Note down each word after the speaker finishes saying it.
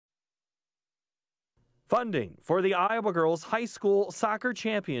Funding for the Iowa Girls High School Soccer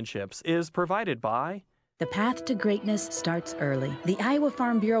Championships is provided by... The path to greatness starts early. The Iowa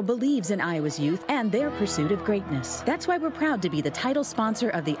Farm Bureau believes in Iowa's youth and their pursuit of greatness. That's why we're proud to be the title sponsor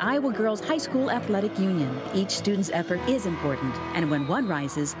of the Iowa Girls High School Athletic Union. Each student's effort is important, and when one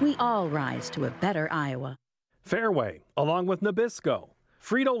rises, we all rise to a better Iowa. Fairway, along with Nabisco,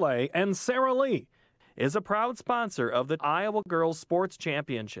 Frito-Lay, and Sara Lee, is a proud sponsor of the Iowa Girls Sports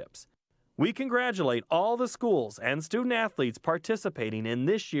Championships. We congratulate all the schools and student athletes participating in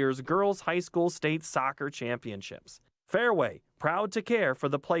this year's Girls High School State Soccer Championships. Fairway, proud to care for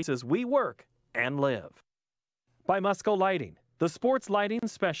the places we work and live. By Musco Lighting, the sports lighting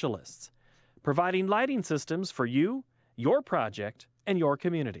specialists, providing lighting systems for you, your project, and your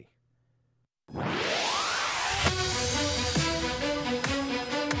community.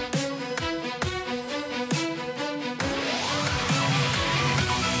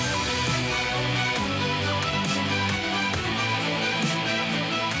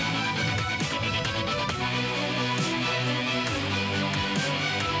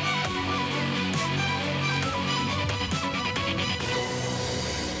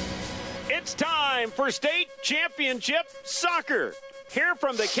 It's time for state championship soccer. Here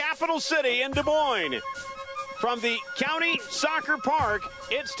from the capital city in Des Moines. From the County Soccer Park,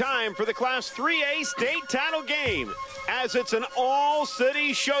 it's time for the Class 3A state title game, as it's an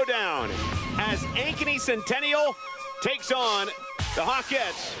all-city showdown, as Ankeny Centennial takes on the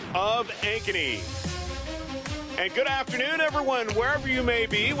Hawkettes of Ankeny. And good afternoon, everyone, wherever you may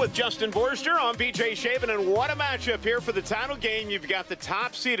be, with Justin Borster on BJ Shaven. And what a matchup here for the title game. You've got the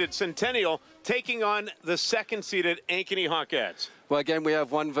top-seeded Centennial taking on the second-seeded Ankeny Hawkettes. Well, again, we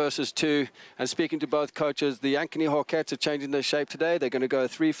have 1 versus 2. And speaking to both coaches, the Ankeny Hawkettes are changing their shape today. They're going to go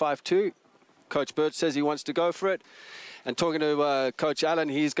 3-5-2. Coach Birch says he wants to go for it. And talking to Coach Allen,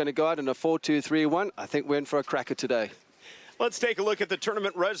 he's going to go out in a 4-2-3-1. I think we're in for a cracker today. Let's take a look at the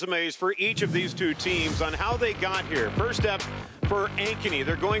tournament resumes for each of these two teams on how they got here. First up for Ankeny,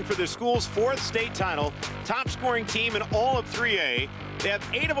 they're going for the school's 4th state title, top scoring team in all of 3A. They have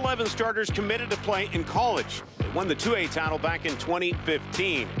 8 of 11 starters committed to play in college. They won the 2A title back in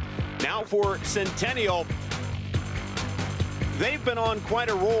 2015. Now for Centennial, they've been on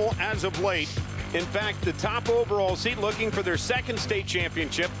quite a roll as of late. In fact, the top overall seed looking for their 2nd state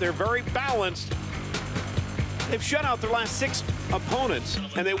championship. They're very balanced. They've shut out their last 6 opponents,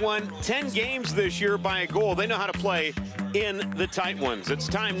 and they won 10 games this year by a goal. They know how to play in the tight ones. It's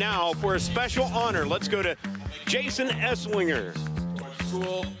time now for a special honor. Let's go to Jason Esslinger.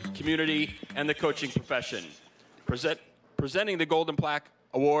 School, community, and the coaching profession. Presenting the Golden Plaque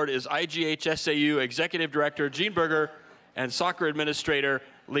Award is IGHSAU Executive Director Gene Berger and Soccer Administrator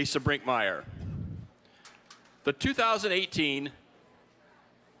Lisa Brinkmeyer. The 2018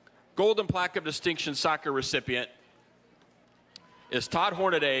 Golden Plaque of Distinction soccer recipient is Todd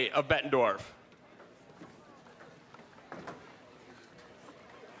Hornaday of Bettendorf.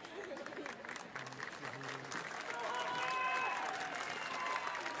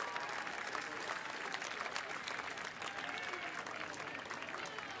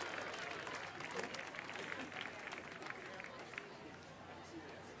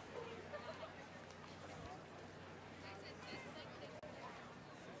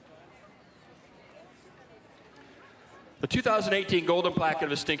 The 2018 Golden Plaque of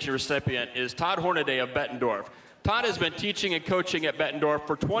Distinction recipient is Todd Hornaday of Bettendorf. Todd has been teaching and coaching at Bettendorf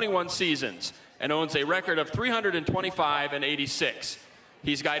for 21 seasons and owns a record of 325-86.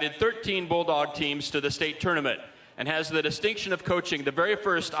 He's guided 13 Bulldog teams to the state tournament and has the distinction of coaching the very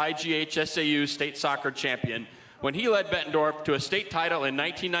first IGHSAU state soccer champion when he led Bettendorf to a state title in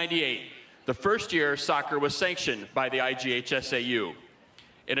 1998, the first year soccer was sanctioned by the IGHSAU.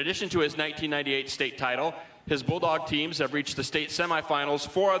 In addition to his 1998 state title, his Bulldog teams have reached the state semifinals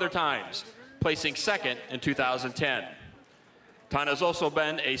 4 other times, placing 2nd in 2010. Todd has also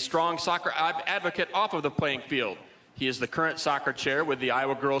been a strong soccer advocate off of the playing field. He is the current soccer chair with the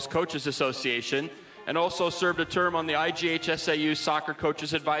Iowa Girls Coaches Association and also served a term on the IGHSAU Soccer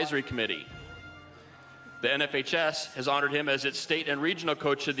Coaches Advisory Committee. The NFHS has honored him as its State and Regional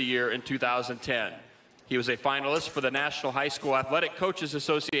Coach of the Year in 2010. He was a finalist for the National High School Athletic Coaches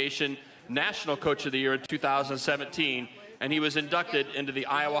Association National Coach of the Year in 2017, and he was inducted into the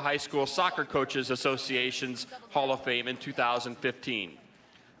Iowa High School Soccer Coaches Association's Hall of Fame in 2015.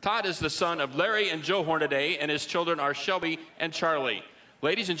 Todd is the son of Larry and Joe Hornaday, and his children are Shelby and Charlie.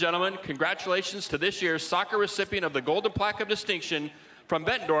 Ladies and gentlemen, congratulations to this year's soccer recipient of the Golden Plaque of Distinction from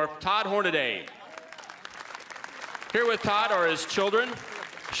Bettendorf, Todd Hornaday. Here with Todd are his children,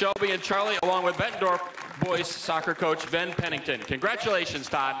 Shelby and Charlie, along with Bettendorf boys soccer coach Ben Pennington. Congratulations,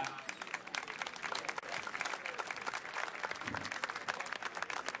 Todd.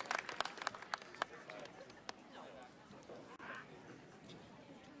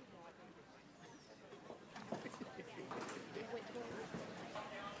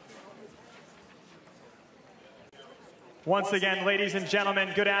 Once again, ladies and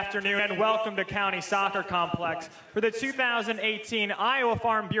gentlemen, good afternoon and welcome to Cownie Soccer Complex for the 2018 Iowa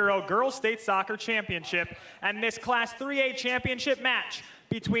Farm Bureau Girls State Soccer Championship and this Class 3A championship match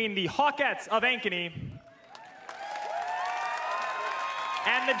between the Hawkettes of Ankeny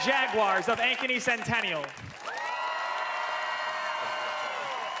and the Jaguars of Ankeny Centennial.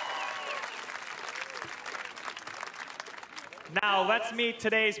 Now let's meet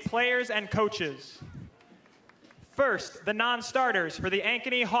today's players and coaches. First, the non-starters for the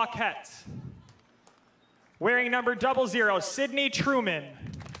Ankeny Hawkettes. Wearing number 00, Sydney Truman.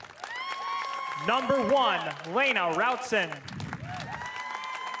 Number 1, Lena Routson.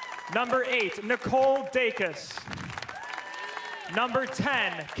 Number 8, Nicole Dacus. Number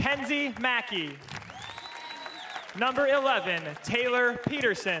 10, Kenzie Mackey. Number 11, Taylor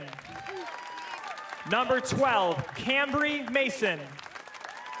Peterson. Number 12, Cambry Mason.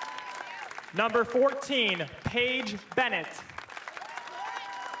 Number 14, Paige Bennett.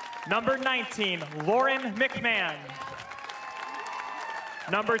 Number 19, Lauren McMahon.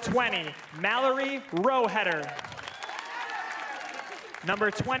 Number 20, Mallory Roeheader. Number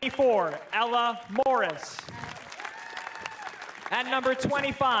 24, Ella Morris. And number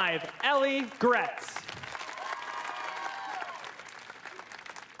 25, Ellie Gretz.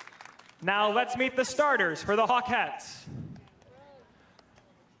 Now let's meet the starters for the Hawkettes.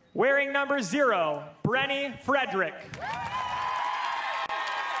 Wearing number 0, Brenny Frederick.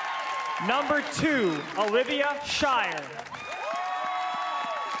 Number 2, Olivia Shire.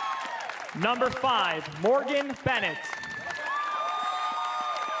 Number 5, Morgan Bennett.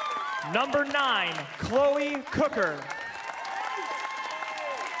 Number 9, Chloe Cooker.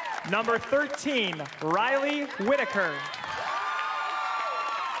 Number 13, Riley Whitaker.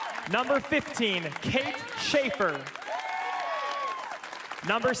 Number 15, Kate Schaefer.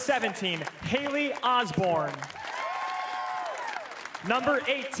 Number 17, Haley Osborne. Number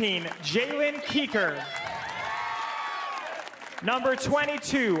 18, Jalen Keeker. Number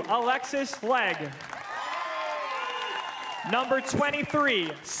 22, Alexis Legg. Number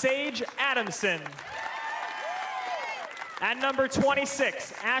 23, Sage Adamson. And number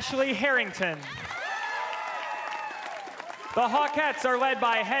 26, Ashley Harrington. The Hawkettes are led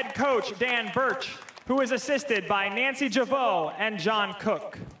by head coach Dan Birch, who is assisted by Nancy Javot and John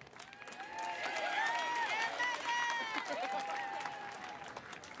Cook.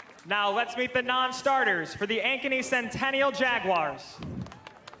 Now let's meet the non-starters for the Ankeny Centennial Jaguars.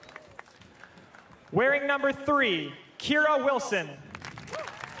 Wearing number 3, Kira Wilson.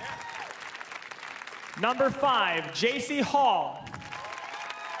 Number 5, JC Hall.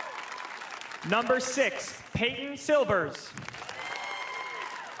 Number 6, Peyton Silvers.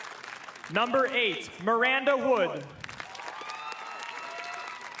 Number 8, Miranda Wood.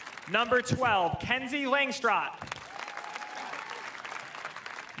 Number 12, Kenzie Langstrot.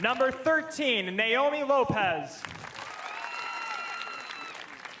 Number 13, Naomi Lopez.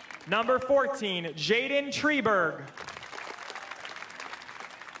 Number 14, Jaden Treberg.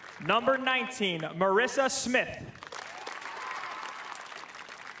 Number 19, Marissa Smith.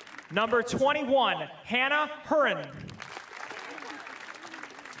 Number 21, Hannah Hurin.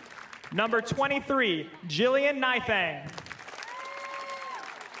 Number 23, Jillian Nifang.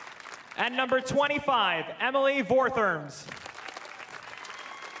 And number 25, Emily Vortherms.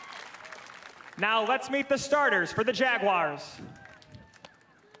 Now let's meet the starters for the Jaguars.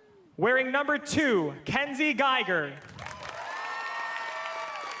 Wearing number 2, Kenzie Geiger.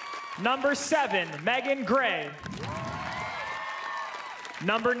 Number 7, Megan Gray.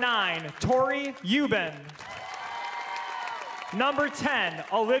 Number 9, Tori Euban. Number 10,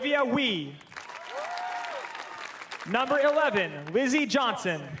 Olivia Wee. Number 11, Lizzie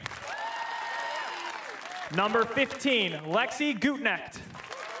Johnson. Number 15, Lexi Gutnecht.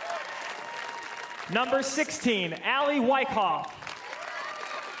 Number 16, Allie Wyckoff.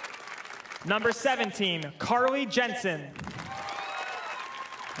 Number 17, Carly Jensen.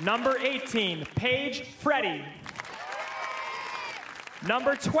 Number 18, Paige Freddy.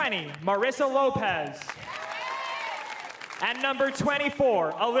 Number 20, Marissa Lopez. And number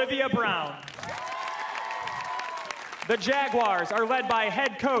 24, Olivia Brown. The Jaguars are led by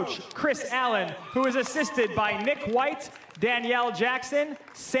head coach Chris Allen, who is assisted by Nick White, Danielle Jackson,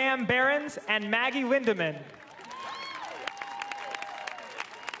 Sam Behrens, and Maggie Lindeman.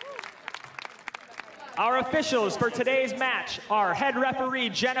 Our officials for today's match are head referee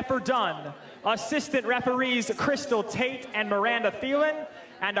Jennifer Dunn, assistant referees Crystal Tate and Miranda Thielen,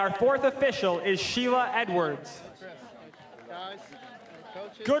 and our fourth official is Sheila Edwards.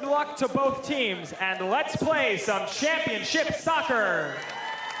 Good luck to both teams, and let's play some championship soccer.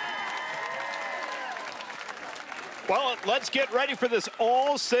 Well, let's get ready for this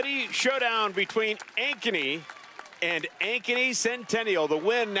all-city showdown between Ankeny and Ankeny Centennial. The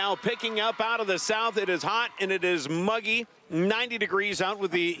wind now picking up out of the south. It is hot and it is muggy. 90 degrees out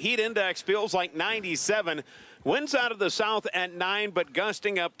with the heat index. Feels like 97. Winds out of the south at 9, but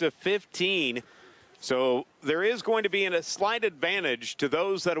gusting up to 15. So there is going to be a slight advantage to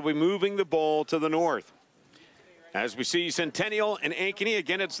those that will be moving the ball to the north. As we see Centennial and Ankeny,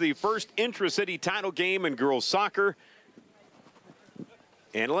 again, it's the first intra-city title game in girls soccer.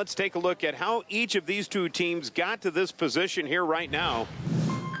 And let's take a look at how each of these two teams got to this position here right now.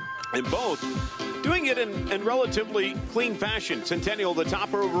 And both doing it in relatively clean fashion. Centennial, the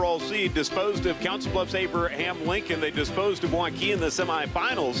top overall seed, disposed of Council Bluffs Abraham Lincoln. They disposed of Waukee in the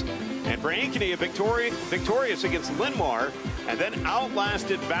semifinals. And for Ankeny, victorious against Linmar, and then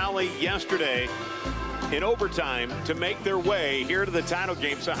outlasted Valley yesterday in overtime to make their way here to the title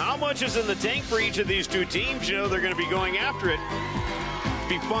game. So how much is in the tank for each of these two teams? You know they're going to be going after it.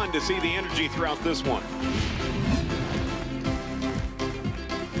 Be fun to see the energy throughout this one.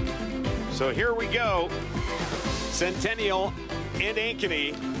 So here we go. Centennial and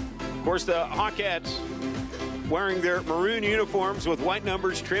Ankeny. Of course, the Hawkettes wearing their maroon uniforms with white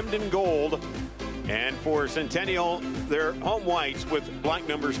numbers trimmed in gold. And for Centennial, their home whites with black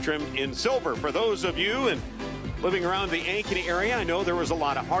numbers trimmed in silver. For those of you and living around the Ankeny area, I know there was a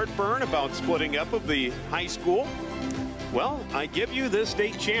lot of heartburn about splitting up of the high school. Well, I give you this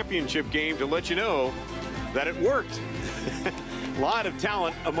state championship game to let you know that it worked. A lot of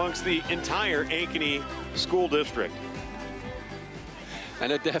talent amongst the entire Ankeny school district.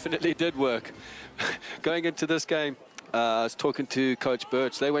 And it definitely did work. Going into this game, I was talking to Coach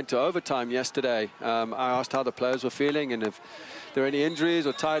Birch. They went to overtime yesterday. I asked how the players were feeling and if there were any injuries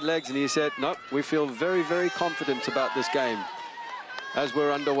or tired legs, and he said, nope, we feel very, very confident about this game as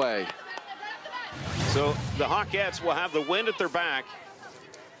we're underway. So the Hawkettes will have the wind at their back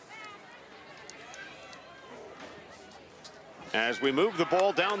as we move the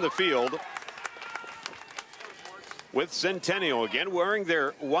ball down the field with Centennial again wearing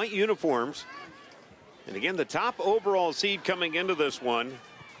their white uniforms. And again, the top overall seed coming into this one,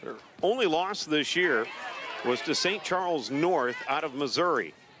 their only loss this year was to St. Charles North out of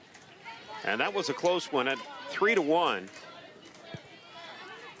Missouri. And that was a close one at 3-1.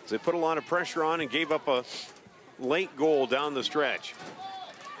 They put a lot of pressure on and gave up a late goal down the stretch.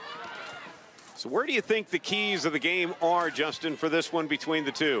 So where do you think the keys of the game are, Justin, for this one between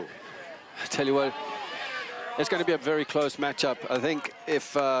the two? I tell you what, it's going to be a very close matchup. I think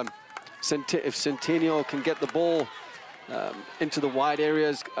if Centennial can get the ball into the wide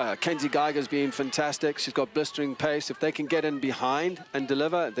areas, Kenzie Geiger's been fantastic. She's got blistering pace. If they can get in behind and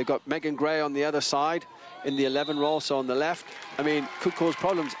deliver, they've got Megan Gray on the other side in the 11 role, so on the left. I mean, could cause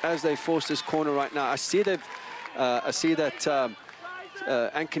problems as they force this corner right now. I see that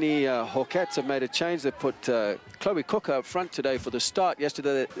Ankeny Hawkettes have made a change. They put Chloe Cooker up front today for the start.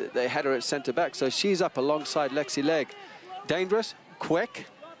 Yesterday they had her at centre back, so she's up alongside Lexi Legg. Dangerous, quick,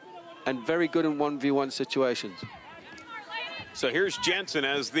 and very good in 1v1 situations. So here's Jensen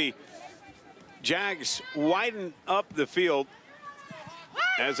as the Jags widen up the field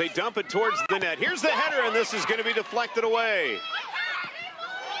as they dump it towards the net. Here's the header, and this is going to be deflected away.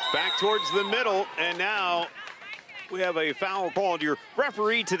 Back towards the middle, and now we have a foul called. Your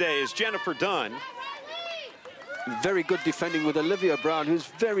referee today is Jennifer Dunn. Very good defending with Olivia Brown, who's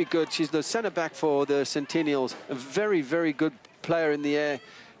very good. She's the center back for the Centennials. A very, very good player in the air.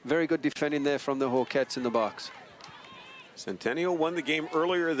 Very good defending there from the Hawkettes in the box. Centennial won the game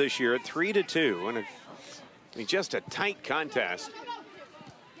earlier this year at 3-2, and just a tight contest.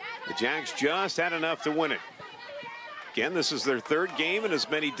 The Jags just had enough to win it. Again, this is their third game in as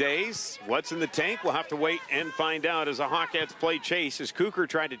many days. What's in the tank? We'll have to wait and find out as the Hawkettes play chase, as Cooker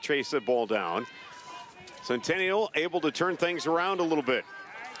tried to chase the ball down. Centennial able to turn things around a little bit.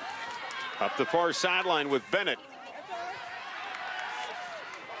 Up the far sideline with Bennett.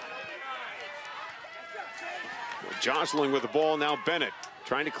 Jostling with the ball now, Bennett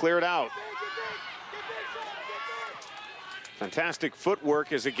trying to clear it out. Fantastic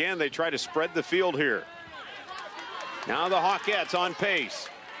footwork as again they try to spread the field here. Now the Hawkettes on pace.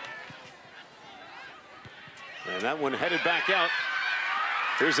 And that one headed back out.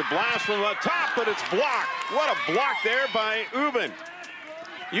 Here's a blast from up top, but it's blocked. What a block there by Ubin.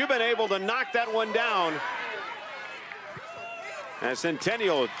 You've been able to knock that one down. As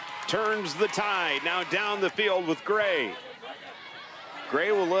Centennial turns the tide now down the field with Gray.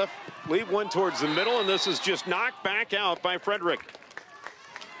 Gray will leave one towards the middle, and this is just knocked back out by Frederick.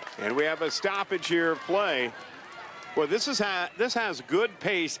 And we have a stoppage here of play Well, this has good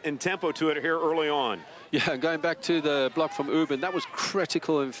pace and tempo to it here early on. Yeah, going back to the block from Ubin, that was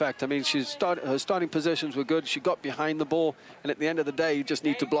critical, in fact. I mean, her starting positions were good. She got behind the ball, and at the end of the day, you just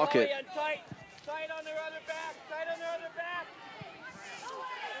need to block it. Tight on their other back, tight on their other back.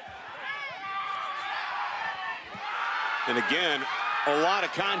 And again, a lot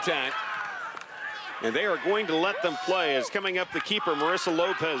of contact. And they are going to let them play as coming up the keeper, Marissa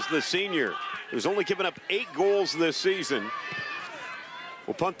Lopez, the senior, who's only given up 8 goals this season,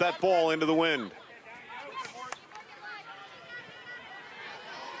 will punt that ball into the wind.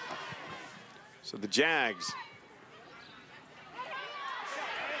 So the Jags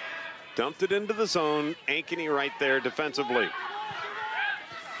dumped it into the zone. Ankeny right there defensively.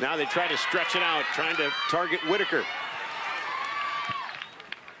 Now they try to stretch it out, trying to target Whitaker.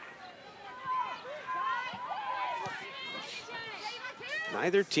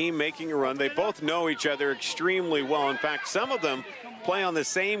 Neither team making a run. They both know each other extremely well. In fact, some of them play on the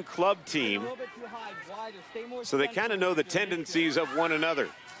same club team, so they kind of know the tendencies of one another.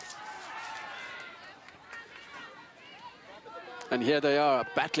 And here they are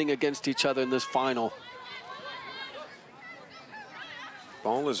battling against each other in this final.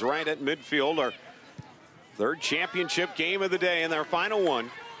 Ball is right at midfield. Our third championship game of the day and our final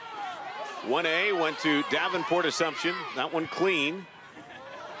one. 1A went to Davenport Assumption. That one clean.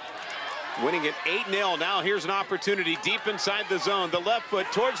 Winning it 8-0. Now here's an opportunity deep inside the zone. The left foot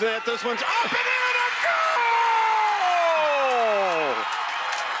towards the net. This one's up and in, a goal!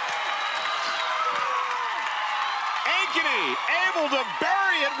 Ankeny able to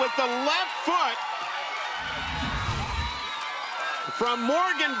bury it with the left foot from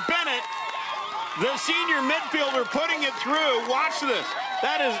Morgan Bennett, the senior midfielder, putting it through. Watch this.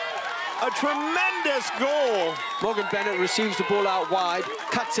 That is a tremendous goal. Morgan Bennett receives the ball out wide,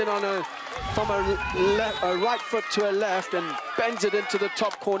 cuts in on from a right foot to a left, and bends it into the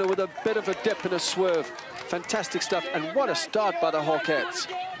top corner with a bit of a dip and a swerve. Fantastic stuff, and what a start by the Hawkettes.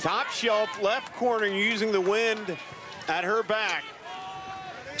 Top shelf, left corner, using the wind at her back.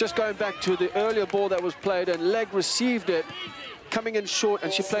 Just going back to the earlier ball that was played, and Legg received it, coming in short,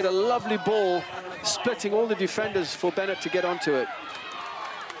 and she played a lovely ball, splitting all the defenders for Bennett to get onto it.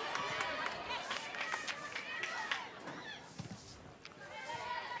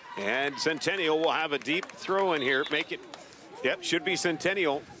 And Centennial will have a deep throw in here. Make it, yep, should be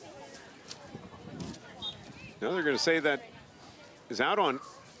Centennial. Now they're going to say that is out on,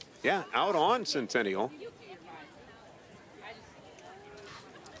 yeah, out on Centennial.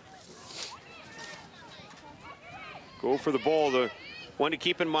 Go for the ball. The one to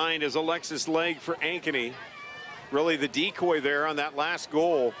keep in mind is Alexis Legg for Ankeny. Really the decoy there on that last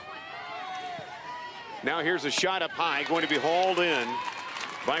goal. Now here's a shot up high, going to be hauled in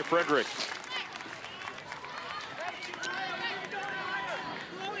by Frederick.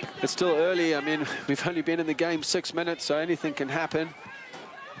 It's still early. I mean, we've only been in the game 6 minutes, so anything can happen.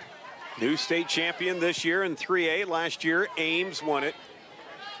 New state champion this year in 3A. Last year, Ames won it.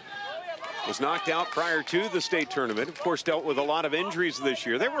 Was knocked out prior to the state tournament. Of course, dealt with a lot of injuries this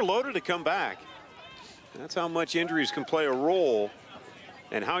year. They were loaded to come back. That's how much injuries can play a role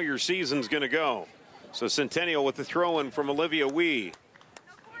and how your season's going to go. So Centennial with the throw-in from Olivia Wee.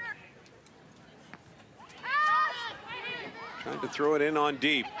 Trying to throw it in on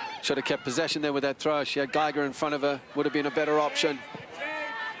deep. Should have kept possession there with that throw. She had Geiger in front of her. Would have been a better option.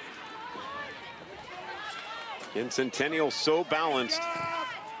 And Centennial so balanced.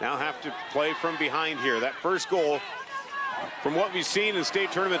 Now have to play from behind here. That first goal, from what we've seen in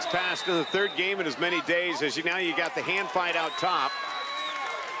state tournaments past, in the third game in as many days, as now you got the hand fight out top.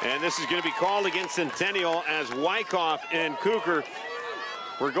 And this is going to be called against Centennial as Wyckoff and Cougar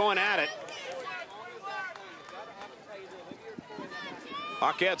were going at it.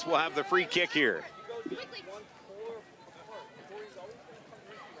 Hawkettes will have the free kick here.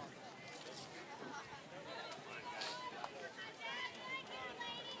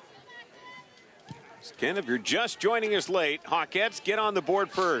 Ken, if you're just joining us late, Hawkettes get on the board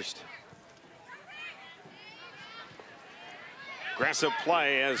first. Aggressive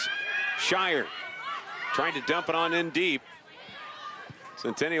play as Shire trying to dump it on in deep.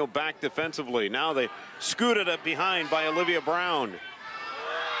 Centennial back defensively. Now they scooted up behind by Olivia Brown.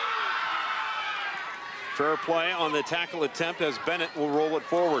 Fair play on the tackle attempt as Bennett will roll it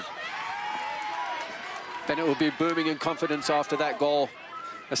forward. Bennett will be booming in confidence after that goal.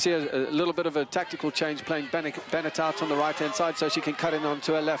 I see a little bit of a tactical change, playing Bennett out on the right-hand side so she can cut in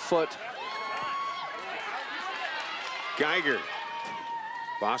onto her left foot. Geiger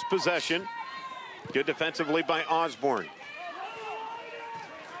lost possession. Good defensively by Osborne.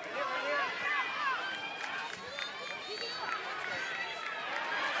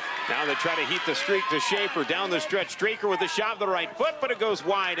 Now they try to heat the streak to Schaefer. Down the stretch, Straker with a shot with the right foot, but it goes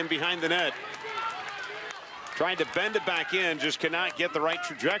wide and behind the net. Trying to bend it back in, just cannot get the right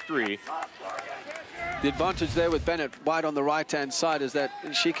trajectory. The advantage there with Bennett wide on the right-hand side is that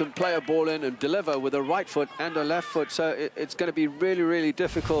she can play a ball in and deliver with her right foot and her left foot, so it's going to be really, really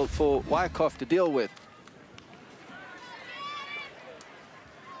difficult for Wyckoff to deal with.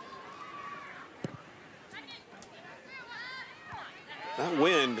 That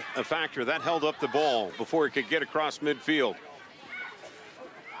wind, a factor, that held up the ball before it could get across midfield.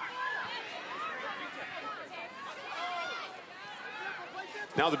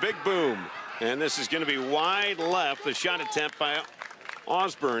 Now the big boom, and this is going to be wide left, the shot attempt by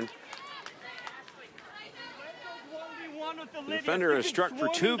Osborne. The defender has struck for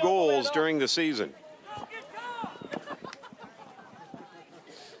 2 goals during the season. A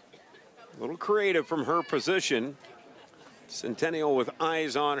little creative from her position. Centennial with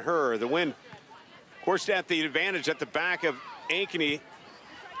eyes on her. The win, of course, at the advantage at the back of Ankeny.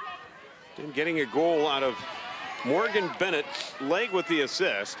 And getting a goal out of Morgan Bennett, leg with the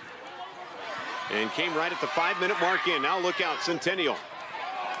assist. And came right at the 5-minute mark in. Now look out, Centennial.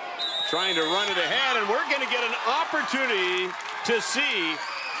 Trying to run it ahead, and we're going to get an opportunity to see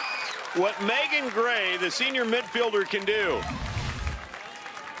what Megan Gray, the senior midfielder, can do.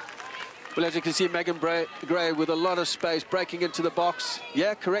 Well, as you can see, Megan Gray with a lot of space breaking into the box.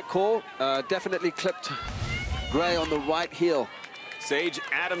 Yeah, correct call. Definitely clipped Gray on the right heel. Sage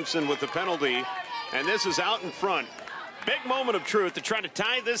Adamson with the penalty, and this is out in front. Big moment of truth to try to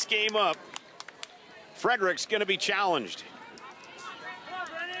tie this game up. Frederick's going to be challenged.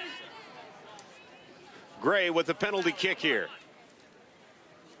 Gray with the penalty kick here.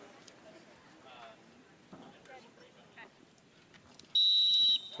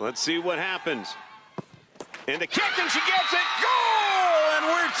 Let's see what happens. And the kick, and she gets it. Goal! And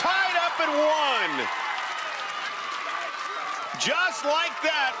we're tied up at 1. Just like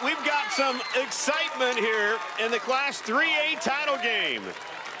that, we've got some excitement here in the Class 3A title game.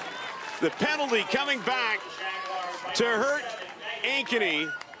 The penalty coming back to hurt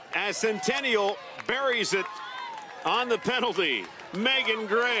Ankeny as Centennial buries it on the penalty. Megan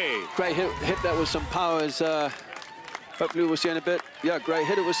Gray. Gray hit that with some power as hopefully we'll see in a bit. Yeah, Gray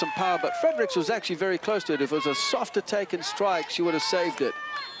hit it with some power, but Fredericks was actually very close to it. If it was a softer take and strike, she would have saved it.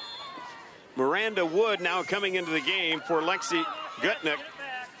 Miranda Wood now coming into the game for Lexi Gutnick.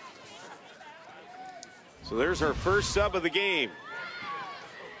 So there's her first sub of the game.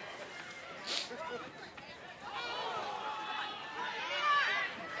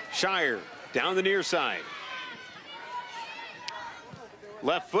 Shire down the near side.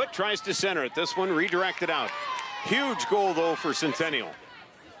 Left foot tries to center it. This one redirected out. Huge goal, though, for Centennial.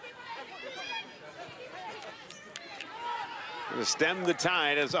 To stem the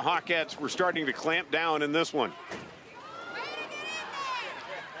tide as the Hawkettes were starting to clamp down in this one.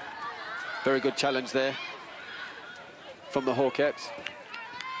 Very good challenge there from the Hawkettes.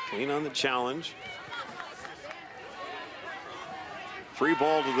 Clean on the challenge. Free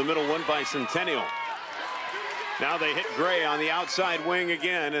ball to the middle, one by Centennial. Now they hit Gray on the outside wing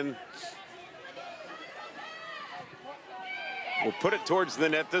again, and will put it towards the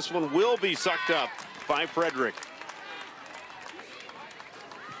net. This one will be sucked up by Frederick.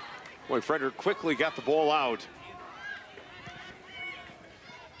 Boy, Frederick quickly got the ball out.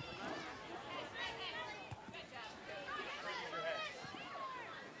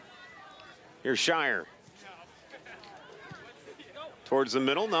 Here's Shire. Towards the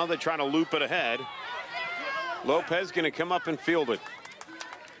middle. Now they try to loop it ahead. Lopez going to come up and field it.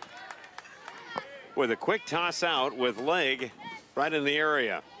 With a quick toss out with leg right in the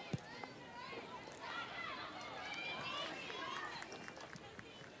area.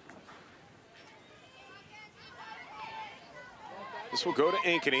 This will go to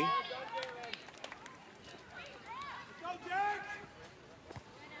Ankeny.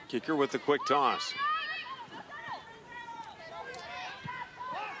 Kicker with the quick toss.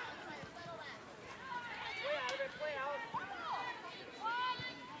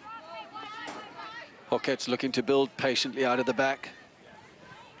 Hawkettes looking to build patiently out of the back.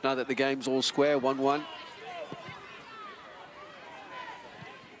 Now that the game's all square, 1-1.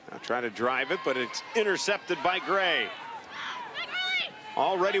 Now try to drive it, but it's intercepted by Gray.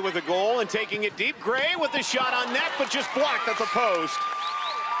 Already with a goal and taking it deep. Gray with the shot on net, but just blocked at the post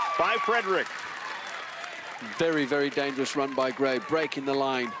by Frederick. Very, very dangerous run by Gray, breaking the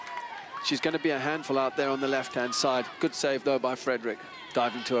line. She's going to be a handful out there on the left-hand side. Good save, though, by Frederick,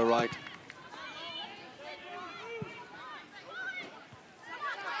 diving to her right.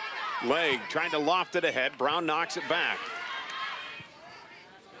 Leg trying to loft it ahead. Brown knocks it back.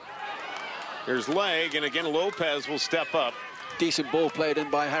 There's leg, and again, Lopez will step up. Decent ball played in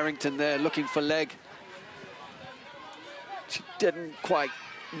by Harrington there, looking for leg. She didn't quite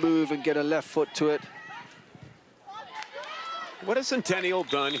move and get a left foot to it. What has Centennial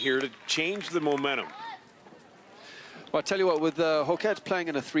done here to change the momentum? Well, I tell you what, with Hawkettes playing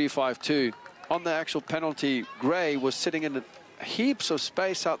in a 3-5-2, on the actual penalty, Gray was sitting in heaps of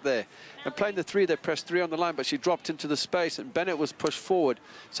space out there. And playing the 3, they pressed 3 on the line, but she dropped into the space, and Bennett was pushed forward.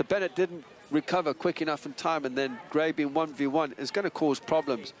 So Bennett didn't recover quick enough in time, and then Gray being 1v1 is going to cause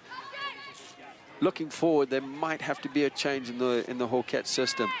problems. Looking forward, there might have to be a change in the Hawkettes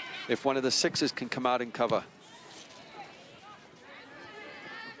system if one of the 6s can come out and cover.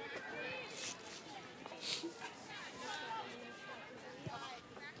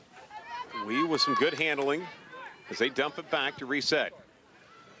 Lee with some good handling as they dump it back to reset.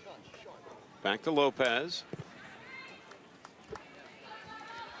 Back to Lopez.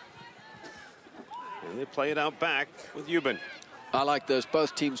 And they play it out back with Euban. I like those,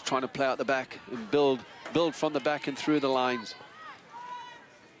 both teams trying to play out the back and build from the back and through the lines,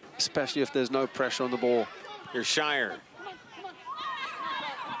 especially if there's no pressure on the ball. Here's Shire.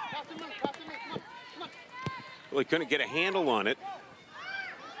 Really couldn't get a handle on it.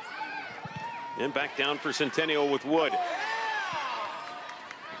 And back down for Centennial with Wood.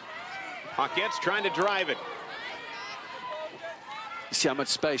 Hawkettes trying to drive it. See how much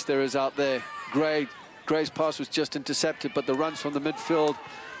space there is out there. Gray's pass was just intercepted, but the runs from the midfield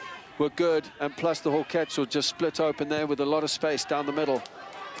were good, and plus the Hawkettes will just split open there with a lot of space down the middle.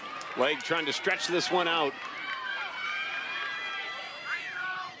 Leg trying to stretch this one out.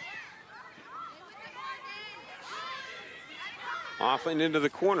 Off and into the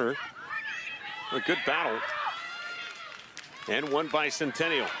corner. A good battle. And won by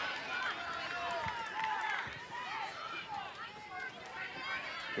Centennial.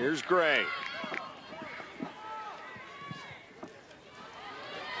 Here's Gray.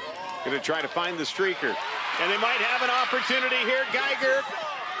 Going to try to find the streaker. And they might have an opportunity here. Geiger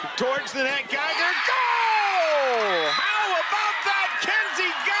towards the net. Geiger, goal! How about that?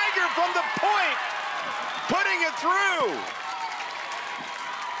 Kenzie Geiger from the point, putting it through.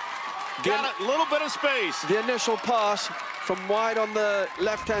 Got a little bit of space. The initial pass from wide on the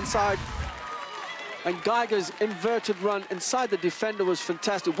left-hand side. And Geiger's inverted run inside the defender was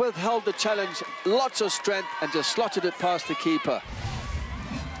fantastic. Withheld the challenge, lots of strength, and just slotted it past the keeper.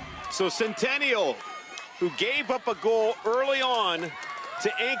 So Centennial, who gave up a goal early on to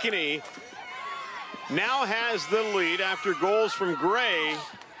Ankeny, now has the lead after goals from Gray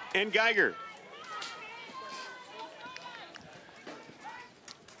and Geiger.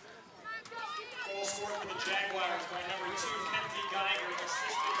 Goal scored for the Jaguars by number 2, Kenzie Geiger,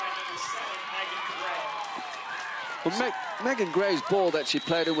 assisted by number 7, Megan Gray. Well, Megan Gray's ball that she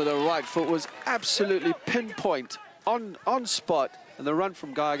played in with her right foot was absolutely pinpoint, on spot, and the run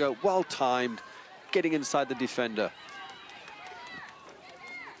from Geiger, well timed, getting inside the defender.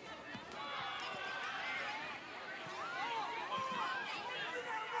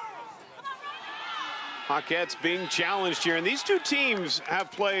 Hawkettes being challenged here, and these two teams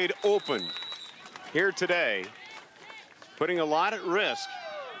have played open here today, putting a lot at risk.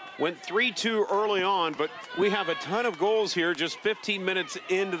 Went 3-2 early on, but we have a ton of goals here just 15 minutes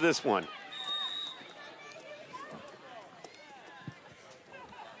into this one.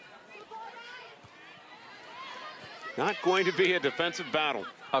 Not going to be a defensive battle.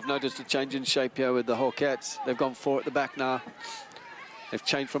 I've noticed a change in shape here with the Hawkettes. They've gone 4 at the back now. They've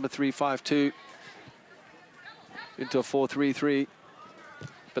changed from a 3-5-2 into a 4-3-3,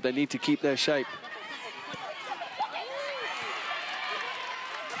 but they need to keep their shape.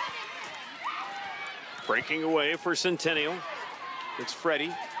 Breaking away for Centennial. It's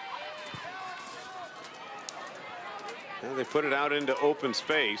Freddie. Now they put it out into open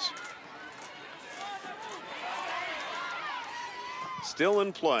space. Still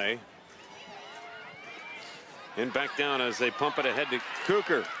in play. And back down as they pump it ahead to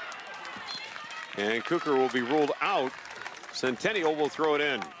Cooker. And Cooker will be ruled out. Centennial will throw it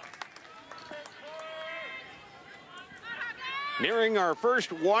in. Nearing our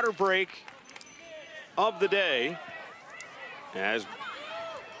first water break of the day, as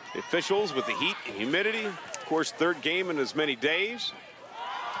the officials with the heat and humidity, of course, third game in as many days,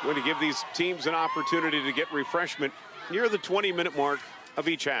 going to give these teams an opportunity to get refreshment near the 20-minute mark of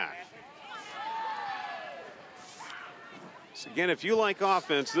each half. So again, if you like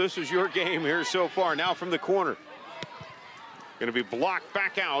offense, this is your game here so far. Now from the corner, going to be blocked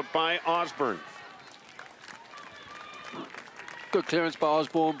back out by Osborne. Good clearance by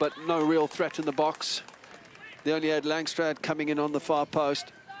Osborne, but no real threat in the box. They only had Langstrad coming in on the far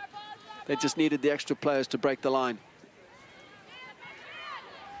post. They just needed the extra players to break the line.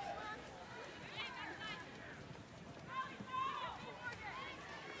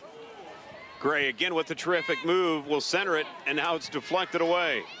 Gray again with the terrific move, will center it, and now it's deflected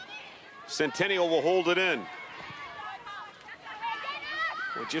away. Centennial will hold it in.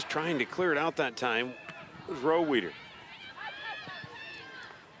 We're just trying to clear it out that time with Roweeder.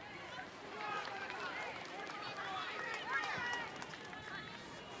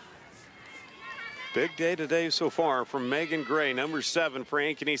 Big day today so far from Megan Gray, number 7 for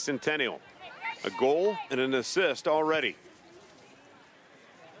Ankeny Centennial. A goal and an assist already.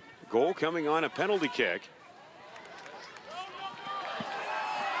 Goal coming on a penalty kick.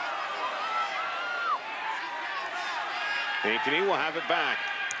 Ankeny will have it back.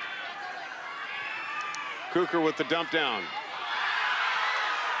 Cooker with the dump down.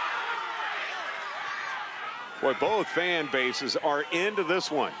 Boy, both fan bases are into this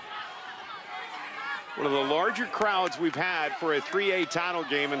one. One of the larger crowds we've had for a 3A title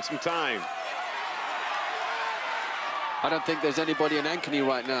game in some time. I don't think there's anybody in Ankeny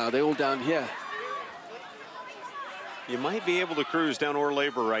right now. They're all down here. You might be able to cruise down Ore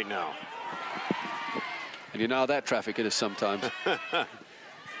Labor right now. And you know how that traffic it is sometimes.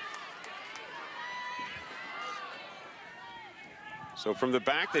 So from the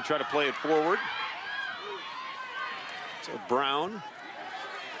back, they try to play it forward. So Brown.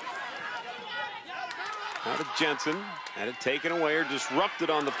 Out of Jensen. Had it taken away or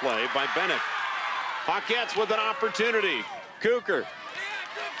disrupted on the play by Bennett. Hawkettes with an opportunity. Cooker.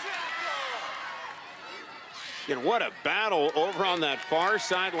 And what a battle over on that far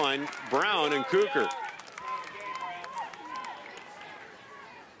sideline. Brown and Cooker.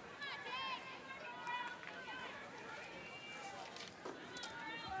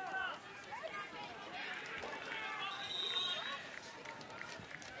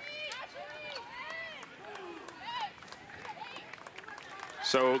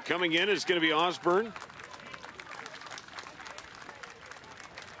 So coming in is going to be Osborne.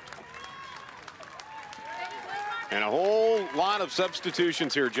 And a whole lot of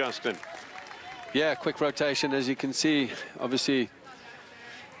substitutions here, Justin. Yeah, quick rotation, as you can see. Obviously,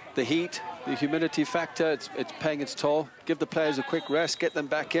 the heat, the humidity factor, it's paying its toll. Give the players a quick rest, get them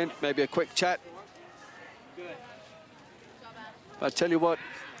back in, maybe a quick chat. I tell you what,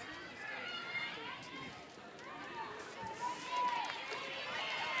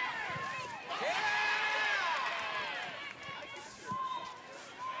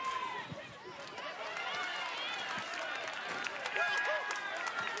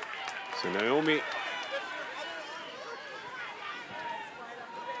 so Naomi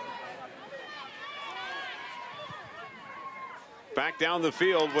back down the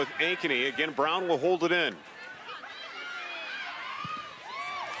field with Ankeny. Again, Brown will hold it in.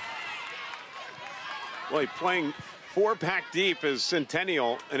 Well, playing 4-pack deep is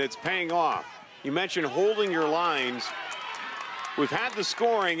Centennial, and it's paying off. You mentioned holding your lines. We've had the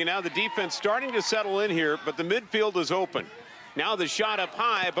scoring, and now the defense starting to settle in here, but the midfield is open. Now the shot up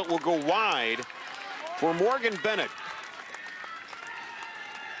high, but will go wide for Morgan Bennett.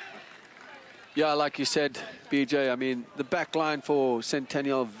 yeah, like you said, BJ, I mean, the back line for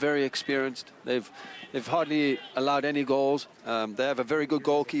Centennial, very experienced. They've hardly allowed any goals. They have a very good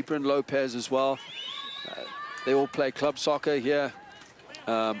goalkeeper in Lopez as well. They all play club soccer here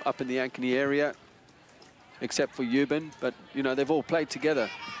up in the Ankeny area, except for Euban, but, you know, they've all played together.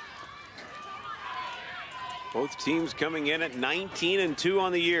 Both teams coming in at 19-2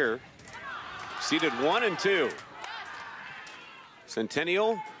 on the year. Seeded 1 and 2.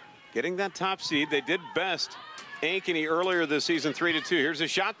 Centennial getting that top seed. They did best Ankeny earlier this season, 3-2. Here's a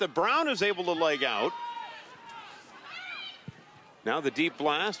shot that Brown is able to leg out. Now the deep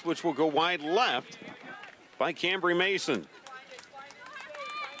blast, which will go wide left by Cambry Mason.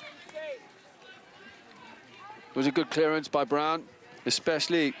 It was a good clearance by Brown,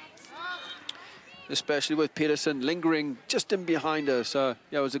 especially with Peterson lingering just in behind her. So,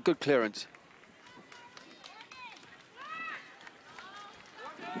 yeah, it was a good clearance.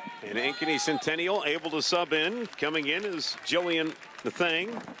 And Ankeny Centennial able to sub in. Coming in is Jillian the Thing.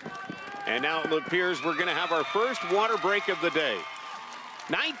 And now it appears we're going to have our first water break of the day.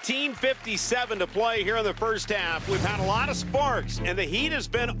 19:57 to play here in the first half. We've had a lot of sparks, and the heat has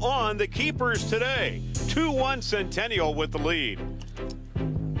been on the keepers today. 2-1 Centennial with the lead.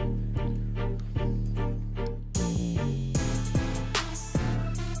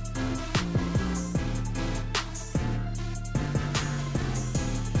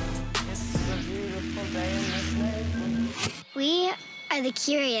 We are the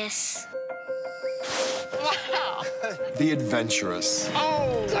curious. Wow. The adventurous.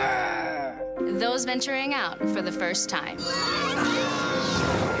 Oh. those venturing out for the first time.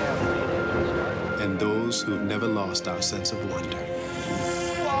 And those who've never lost our sense of wonder.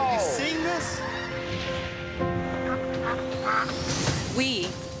 Whoa. You seeing this? We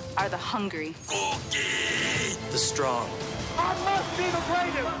are the hungry. The strong. I must be the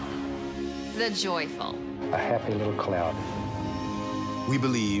greatest. The joyful. A happy little cloud. We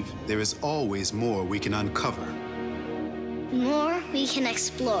believe there is always more we can uncover. More we can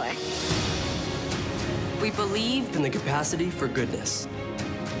explore. We believe in the capacity for goodness.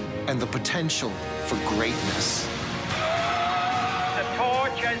 And the potential for greatness. The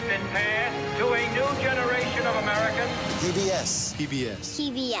torch has been passed to a new generation of Americans. PBS. PBS.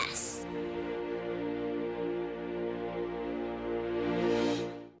 PBS.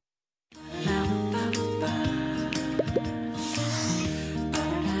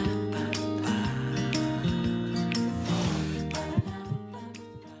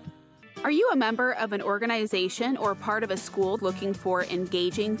 Are you a member of an organization or part of a school looking for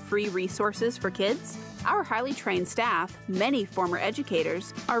engaging free resources for kids? Our highly trained staff, many former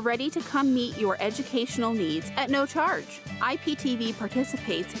educators, are ready to come meet your educational needs at no charge. IPTV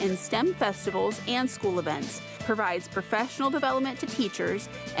participates in STEM festivals and school events, provides professional development to teachers,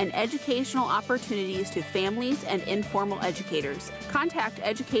 and educational opportunities to families and informal educators. Contact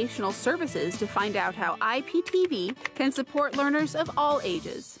Educational Services to find out how IPTV can support learners of all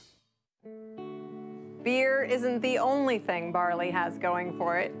ages. Beer isn't the only thing barley has going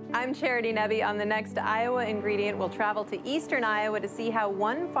for it. I'm Charity Nebbe. On the next Iowa Ingredient, we'll travel to eastern Iowa to see how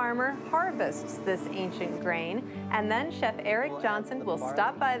one farmer harvests this ancient grain. And then Chef Eric Johnson will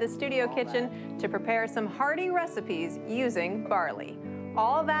stop by the studio kitchen to prepare some hearty recipes using barley.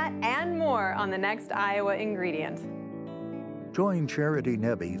 All that and more on the next Iowa Ingredient. Join Charity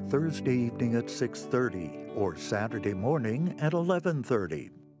Nebbe Thursday evening at 6:30 or Saturday morning at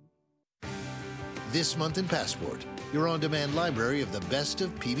 11:30. This month in Passport, your on-demand library of the best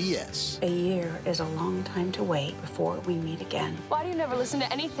of PBS. A year is a long time to wait before we meet again. Why do you never listen to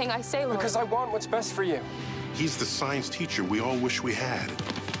anything I say, Lord? Because I want what's best for you. He's the science teacher we all wish we had.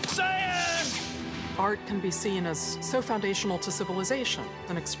 Science! Art can be seen as so foundational to civilization,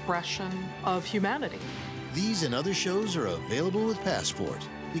 an expression of humanity. These and other shows are available with Passport.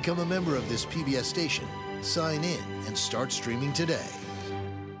 Become a member of this PBS station, sign in, and start streaming today.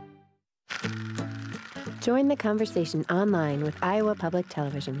 Join the conversation online with Iowa Public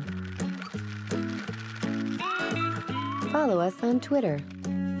Television. Follow us on Twitter.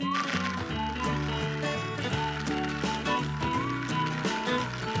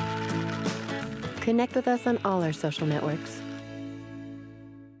 Connect with us on all our social networks.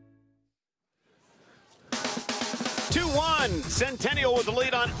 2-1, Centennial with the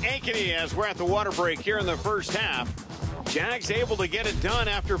lead on Ankeny as we're at the water break here in the first half. Jags able to get it done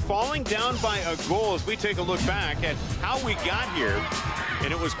after falling down by a goal as we take a look back at how we got here.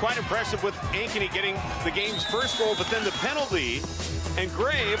 And it was quite impressive with Ankeny getting the game's first goal, but then the penalty, and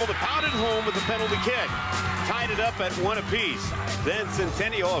Gray able to pound it home with the penalty kick. Tied it up at 1 apiece. Then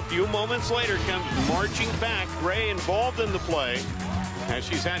Centennial, a few moments later, comes marching back. Gray involved in the play as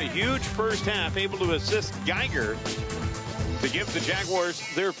she's had a huge first half, able to assist Geiger to give the Jaguars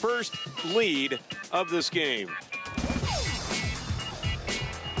their first lead of this game.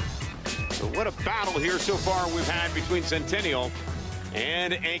 So what a battle here so far we've had between Centennial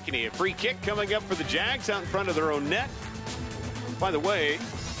and Ankeny. A free kick coming up for the Jags out in front of their own net. By the way,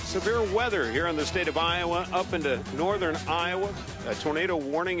 severe weather here in the state of Iowa, up into northern Iowa. A tornado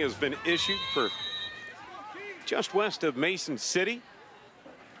warning has been issued for just west of Mason City.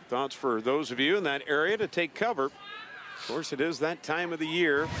 Thoughts for those of you in that area to take cover. Of course, it is that time of the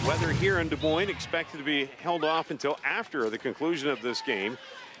year. Weather here in Des Moines expected to be held off until after the conclusion of this game,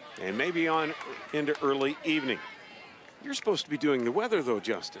 and maybe on into early evening. You're supposed to be doing the weather, though,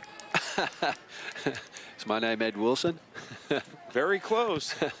 Justin. Is my name Ed Wilson? Very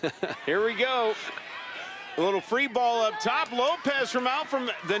close. Here we go. A little free ball up top. Lopez from out from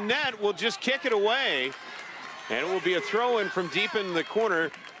the net will just kick it away. And it will be a throw-in from deep in the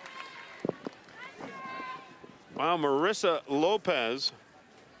corner. Wow, Marissa Lopez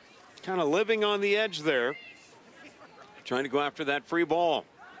kind of living on the edge there. Trying to go after that free ball.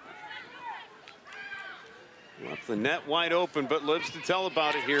 Left the net wide open, but lives to tell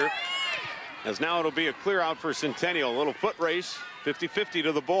about it here. As now it'll be a clear out for Centennial. A little foot race, 50-50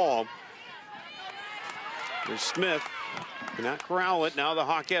 to the ball. There's Smith. Cannot corral it. Now the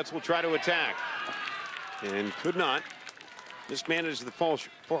Hawkettes will try to attack. And could not. Mismanaged the fall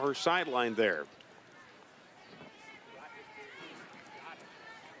for her sideline there.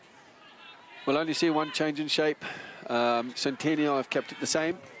 We'll only see one change in shape. Centennial have kept it the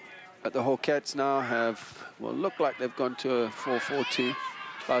same. But the Hawkettes now have, well, look like they've gone to a 4-4-2.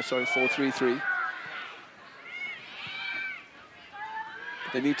 Sorry, 4-3-3.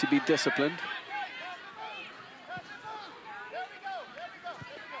 They need to be disciplined.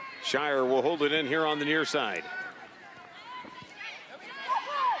 Shire will hold it in here on the near side.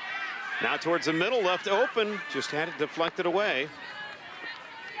 Now towards the middle, left open, just had it deflected away.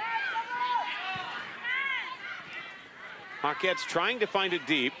 Hawkettes trying to find it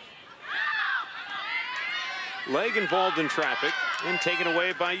deep. Leg involved in traffic and taken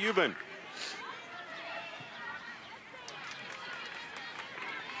away by Euban.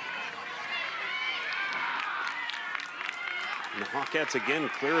 And the Hawkettes again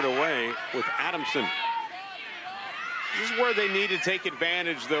clear it away with Adamson. This is where they need to take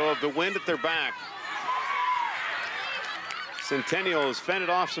advantage, though, of the wind at their back. Centennial has fended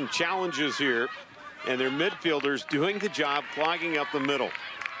off some challenges here, and their midfielders doing the job clogging up the middle.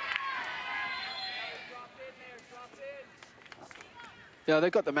 Yeah, they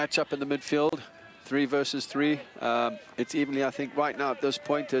got the matchup in the midfield, 3 versus 3. It's evenly, I think, right now at this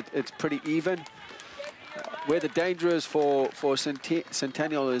point, it's pretty even. Where the danger is for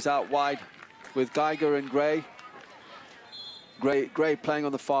Centennial is out wide with Geiger and Gray. Gray playing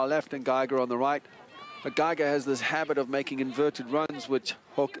on the far left and Geiger on the right. But Geiger has this habit of making inverted runs, which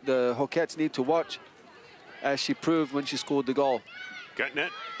the Hawkettes need to watch, as she proved when she scored the goal. Gutnet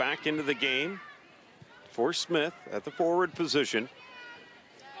back into the game for Smith at the forward position.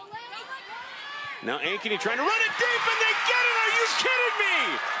 Now Ankeny trying to run it deep, and they get it! Are you kidding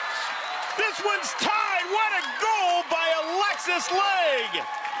me? This one's tied! What a goal by Alexis Legg!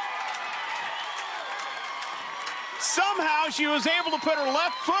 Somehow she was able to put her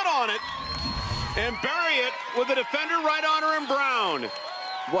left foot on it and bury it with a defender right on her in Brown.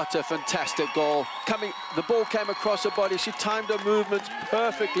 What a fantastic goal. The ball came across her body. She timed her movements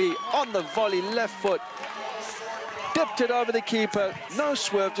perfectly on the volley, left foot. Dipped it over the keeper, no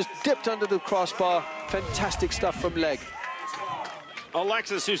swerve, just dipped under the crossbar. Fantastic stuff from Legg.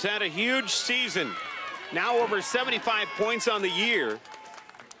 Alexis, who's had a huge season, now over 75 points on the year,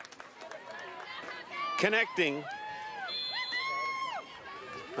 connecting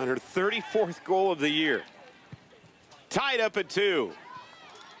on her 34th goal of the year. Tied up at 2.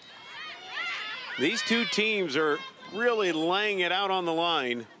 These two teams are really laying it out on the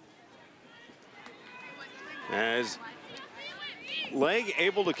line, as Legg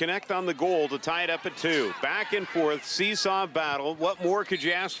able to connect on the goal to tie it up at 2. Back and forth, seesaw battle. What more could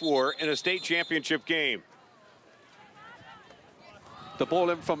you ask for in a state championship game? The ball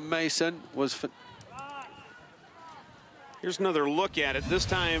in from Mason was... Here's another look at it, this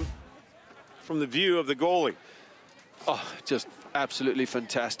time from the view of the goalie. Oh, just absolutely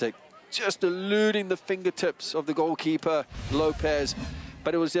fantastic. Just eluding the fingertips of the goalkeeper, Lopez.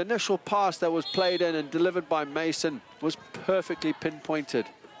 But it was the initial pass that was played in and delivered by Mason, was perfectly pinpointed.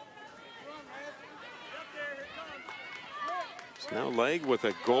 So now Legg with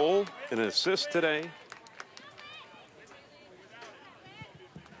a goal and an assist today.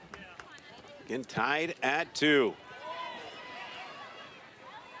 Again, tied at 2.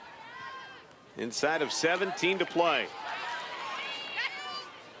 Inside of 17 to play.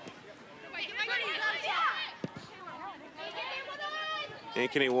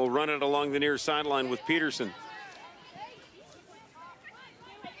 Ankeny will run it along the near sideline with Peterson.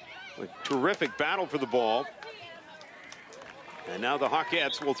 A terrific battle for the ball. And now the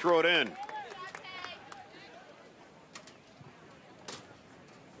Hawkettes will throw it in.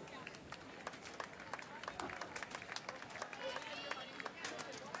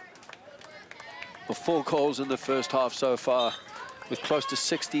 Well, 4 goals in the first half so far, with close to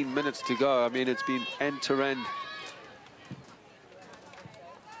 16 minutes to go. I mean, it's been end to end.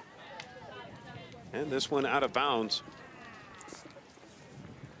 And this one out of bounds.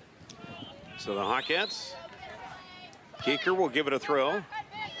 So the Hawkettes, Keeker will give it a throw.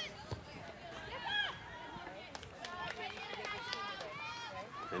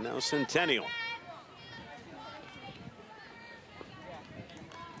 And now Centennial.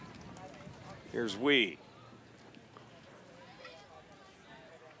 Here's Wee.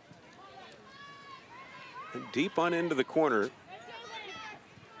 And deep on into the corner.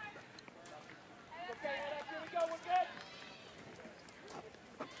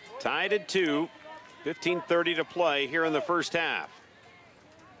 Tied at 2, 15:30 to play here in the first half.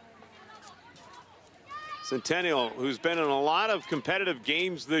 Centennial, who's been in a lot of competitive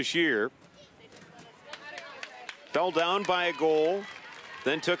games this year, fell down by a goal,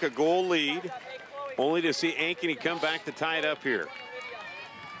 then took a goal lead, only to see Ankeny come back to tie it up here.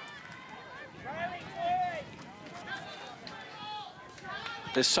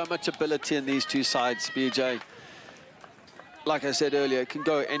 There's so much ability in these two sides, BJ. Like I said earlier, it can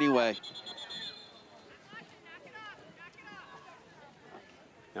go any way.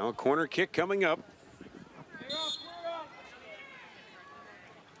 Now a corner kick coming up.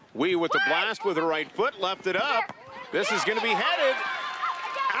 Wee with the blast with the right foot, left it up. This is going to be headed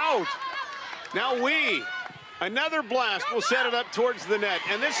out. Now Wee, another blast will set it up towards the net,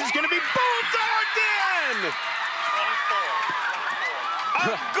 and this is going to be boom, in.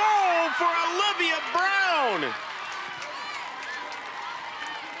 A goal for Olivia Brown.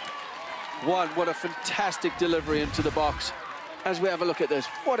 What a fantastic delivery into the box. As we have a look at this,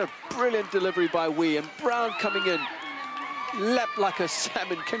 what a brilliant delivery by Wee, and Brown coming in, leapt like a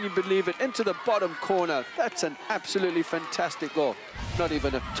salmon, can you believe it, into the bottom corner. That's an absolutely fantastic goal. Not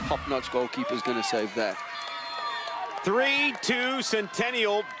even a top-notch goalkeeper is going to save that. 3-2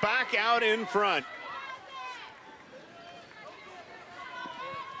 Centennial back out in front.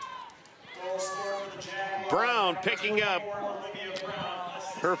 Brown picking up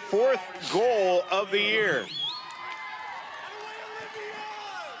her 4th goal of the year.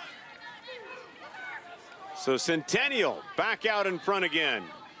 So Centennial back out in front again.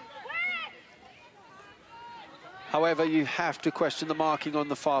 However, you have to question the marking on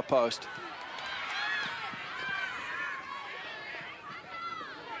the far post.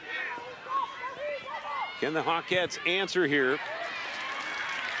 Can the Hawkettes answer here?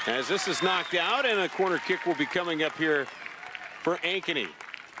 As this is knocked out, and a corner kick will be coming up here for Ankeny.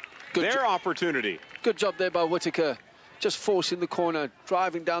 Their opportunity. Good job there by Whitaker. Just forcing the corner,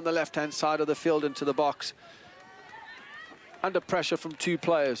 driving down the left-hand side of the field into the box. Under pressure from 2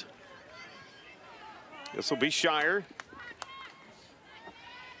 players. This will be Shire.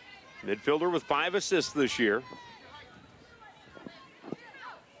 Midfielder with 5 assists this year.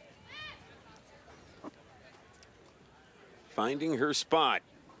 Finding her spot.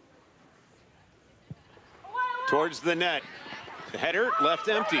 Towards the net. The header left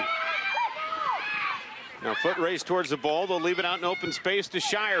empty. Now foot race towards the ball. They'll leave it out in open space to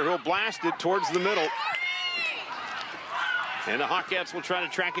Shire, who'll blast it towards the middle. And the Hawkettes will try to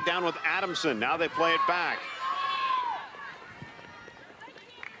track it down with Adamson. Now they play it back.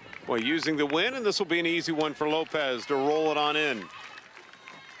 Boy, using the win, and this will be an easy one for Lopez to roll it on in.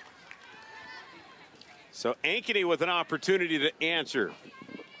 So Ankeny with an opportunity to answer.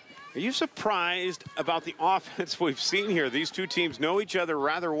 Are you surprised about the offense we've seen here? These two teams know each other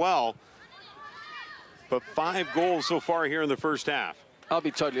rather well. But 5 goals so far here in the first half. I'll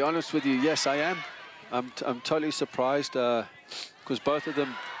be totally honest with you. Yes, I am. I'm totally surprised because both of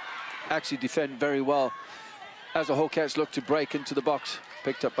them actually defend very well as the Hawkettes look to break into the box,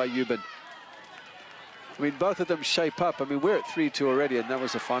 picked up by Eubin. I mean, both of them shape up. I mean, we're at 3-2 already, and that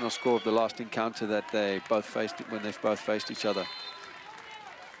was the final score of the last encounter that they both faced when they both faced each other.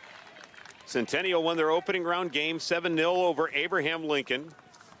 Centennial won their opening round game 7-0 over Abraham Lincoln.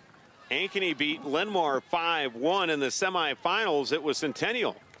 Ankeny beat Lenmar 5-1 in the semifinals. It was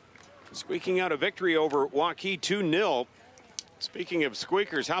Centennial squeaking out a victory over Waukee 2-0. Speaking of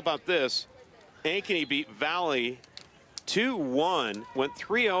squeakers, how about this? Ankeny beat Valley 2-1, went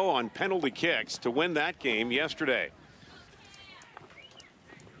 3-0 on penalty kicks to win that game yesterday.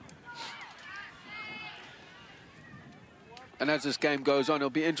 And as this game goes on, it'll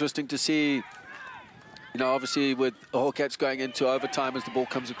be interesting to see, you know, obviously with the Hawkettes going into overtime as the ball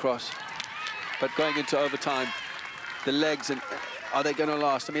comes across. But going into overtime, the legs, and are they going to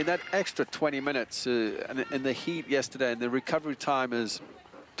last? I mean, that extra 20 minutes in the heat yesterday, and the recovery time is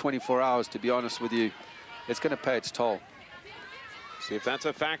 24 hours, to be honest with you. It's going to pay its toll. See if that's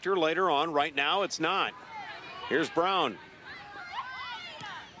a factor later on. Right now, it's not. Here's Brown.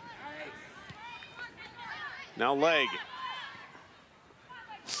 Now Legg.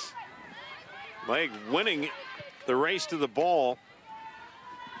 Legg winning the race to the ball.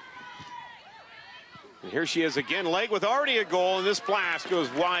 And here she is again. Legg with already a goal, and this blast goes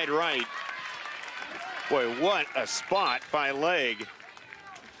wide right. Boy, what a spot by Legg.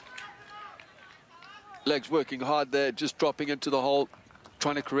 Legg's working hard there, just dropping into the hole,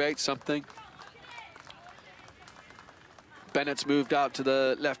 trying to create something. Bennett's moved out to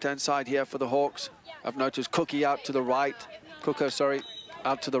the left-hand side here for the Hawks. I've noticed Cookie out to the right. Cooker, sorry,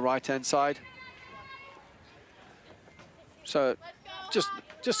 out to the right-hand side. So just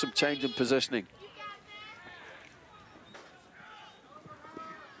some change in positioning.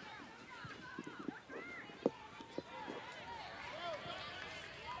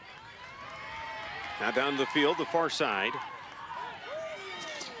 Now down the field, the far side.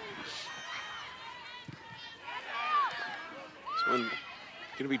 This one going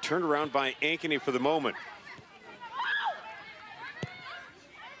to be turned around by Ankeny for the moment.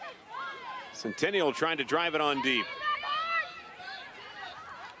 Centennial trying to drive it on deep.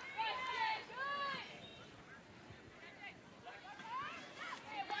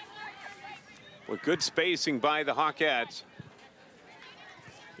 With good spacing by the Hawkettes.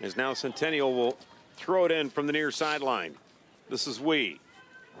 As now Centennial will throw it in from the near sideline. This is Wee.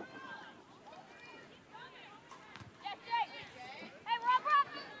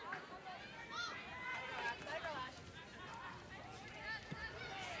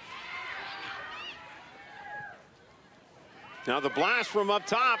 Now the blast from up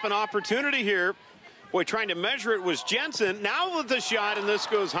top, an opportunity here. Boy, trying to measure it was Jensen. Now with the shot, and this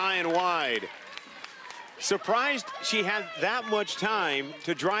goes high and wide. Surprised she had that much time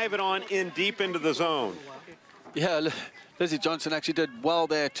to drive it on in deep into the zone. Yeah, Lizzie Johnson actually did well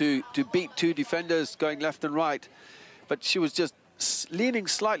there to beat two defenders going left and right. But she was just leaning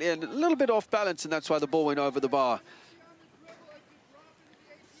slightly and a little bit off balance, and that's why the ball went over the bar.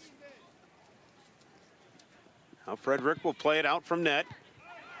 Now Frederick will play it out from net.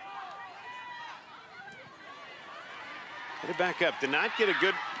 Get it back up. Did not get a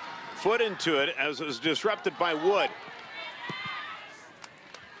good foot into it as it was disrupted by Wood.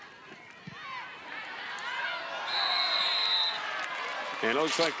 And it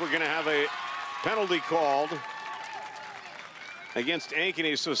looks like we're going to have a penalty called against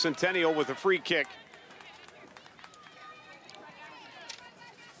Ankeny, so Centennial with a free kick.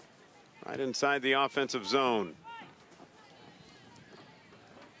 Right inside the offensive zone.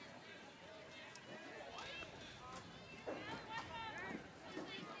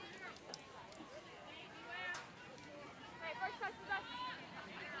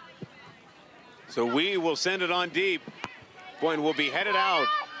 So we will send it on deep. Boy, and we'll be headed out.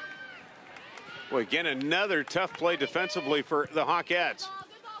 Boy, again, another tough play defensively for the Hawkettes.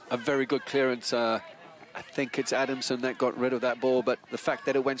 A very good clearance. I think it's Adamson that got rid of that ball, but the fact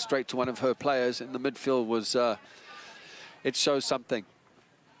that it went straight to one of her players in the midfield was, it shows something.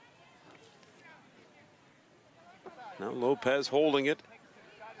 Now Lopez holding it.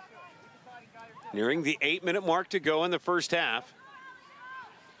 Nearing the 8-minute mark to go in the first half.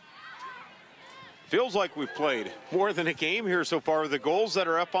 Feels like we've played more than a game here so far. The goals that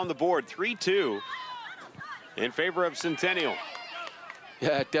are up on the board, 3-2 in favor of Centennial.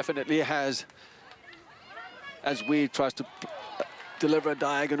 Yeah, it definitely has. As Weed tries to deliver a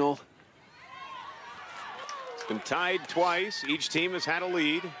diagonal. It's been tied twice. Each team has had a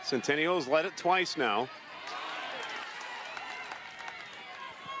lead. Centennial has led it twice now.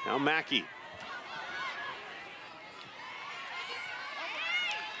 Now Mackey.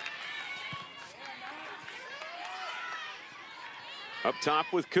 Up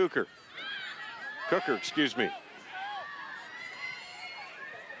top with Cooker, excuse me.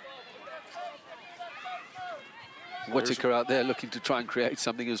 Whitaker out there looking to try and create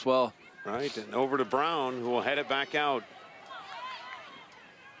something as well. Right, and over to Brown, who will head it back out.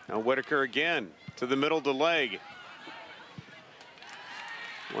 Now Whitaker again to the middle to leg.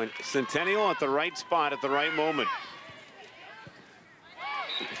 When Centennial at the right spot at the right moment.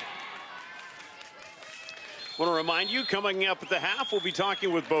 I want to remind you, coming up at the half, we'll be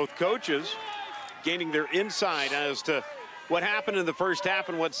talking with both coaches, gaining their insight as to what happened in the first half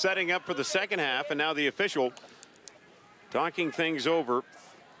and what's setting up for the second half. And now the official talking things over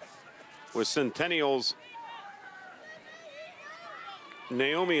with Centennial's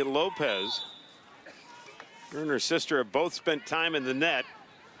Naomi Lopez. Her and her sister have both spent time in the net.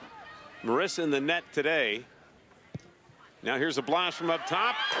 Marissa in the net today. Now here's a blast from up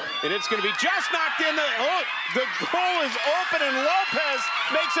top, and it's going to be just knocked in. The goal is open, and Lopez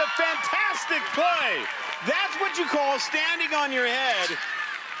makes a fantastic play. That's what you call standing on your head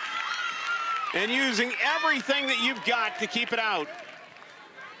and using everything that you've got to keep it out.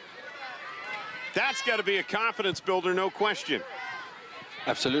 That's got to be a confidence builder, no question.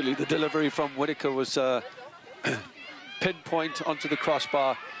 Absolutely. The delivery from Whitaker was pinpoint onto the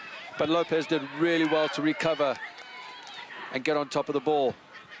crossbar, but Lopez did really well to recover and get on top of the ball.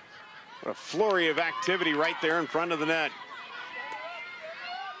 What a flurry of activity right there in front of the net.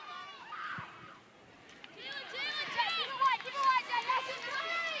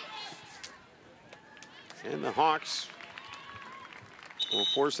 And the Hawks will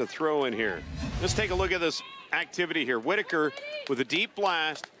force a throw in here. Let's take a look at this activity here. Whitaker with a deep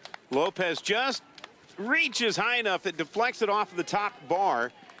blast. Lopez just reaches high enough, it deflects it off of the top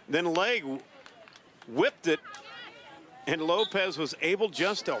bar. Then leg whipped it, and Lopez was able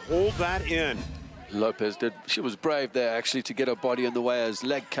just to hold that in. Lopez did. She was brave there, actually, to get her body in the way as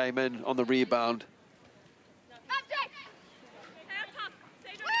leg came in on the rebound.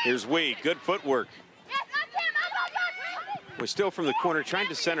 Here's Wee. Good footwork. We're still from the corner, trying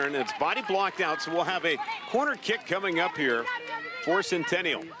to center, and it's body blocked out, so we'll have a corner kick coming up here for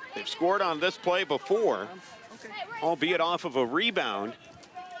Centennial. They've scored on this play before, albeit off of a rebound.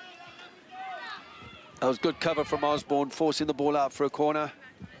 That was good cover from Osborne, forcing the ball out for a corner.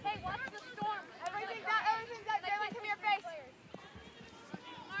 Hey, watch the storm. Everything's out there. Like, come your face.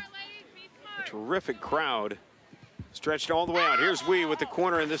 A terrific crowd. Stretched all the way out. Here's Wee with the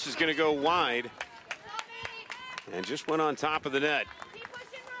corner, and this is going to go wide. And just went on top of the net.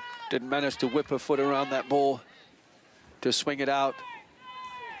 Didn't manage to whip her foot around that ball to swing it out.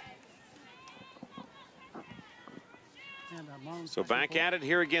 So back at it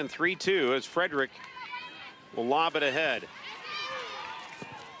here again, 3-2, as Frederick will lob it ahead.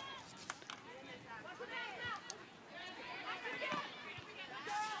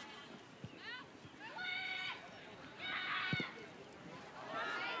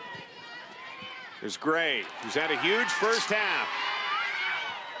 There's Gray, who's had a huge first half.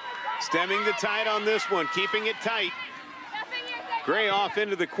 Stemming the tide on this one, keeping it tight. Gray off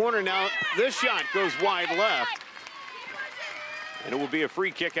into the corner now. This shot goes wide left. And it will be a free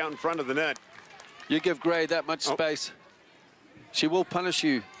kick out in front of the net. You give Gray that much space, she will punish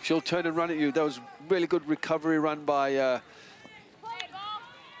you. She'll turn and run at you. That was really good recovery run by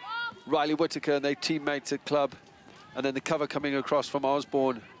Riley Whitaker and their teammates at club. And then the cover coming across from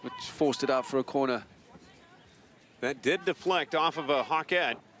Osborne, which forced it out for a corner. That did deflect off of a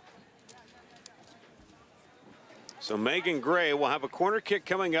Hawkette. So Megan Gray will have a corner kick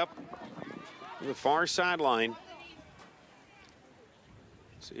coming up on the far sideline.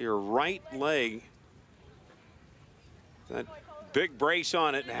 So your right leg, that big brace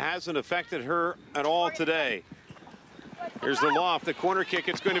on it hasn't affected her at all today. Here's the loft, the corner kick.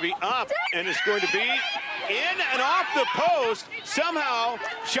 It's going to be up, and it's going to be in and off the post. Somehow,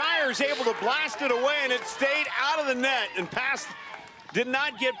 Shire's able to blast it away, and it stayed out of the net and did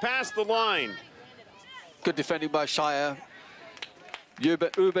not get past the line. Good defending by Shire.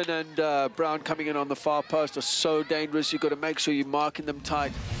 Uben and Brown coming in on the far post are so dangerous. You've got to make sure you're marking them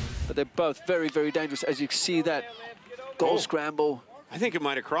tight. But they're both very, very dangerous. As you see that goal scramble. I think it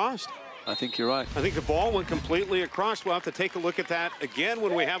might have crossed. I think you're right. I think the ball went completely across. We'll have to take a look at that again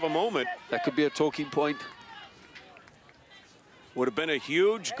when we have a moment. That could be a talking point. Would have been a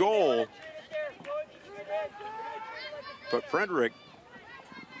huge goal. But Frederick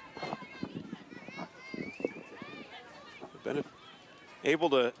been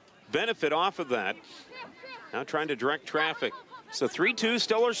able to benefit off of that. Now trying to direct traffic. So 3-2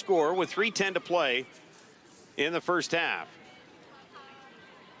 still our score with 3:10 to play in the first half.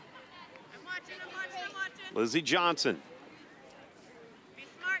 Lizzie Johnson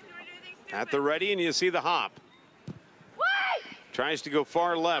at the ready, and you see the hop. Tries to go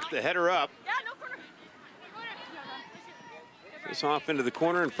far left, the header up. This off into the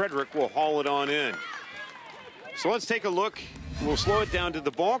corner, and Frederick will haul it on in. So let's take a look. We'll slow it down. Did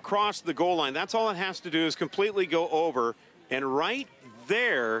the ball cross the goal line? That's all it has to do is completely go over. And right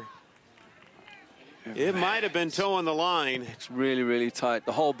there, it might have been toeing the line. It's really, really tight.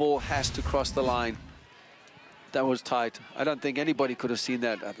 The whole ball has to cross the line. That was tight. I don't think anybody could have seen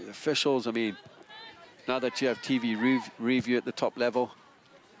that. The officials, I mean, now that you have TV review at the top level.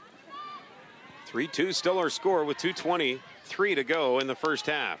 3-2 still our score with 2:23 to go in the first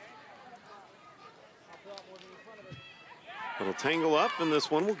half. It'll tangle up, and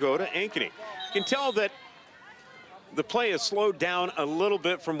this one will go to Ankeny. You can tell that the play has slowed down a little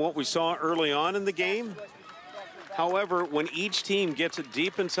bit from what we saw early on in the game. However, when each team gets it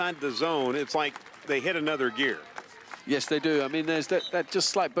deep inside the zone, it's like they hit another gear. Yes, they do. I mean, there's that just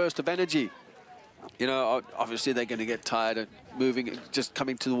slight burst of energy. You know, obviously they're going to get tired of moving, just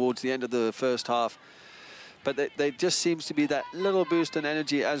coming towards the end of the first half. But they just seems to be that little boost in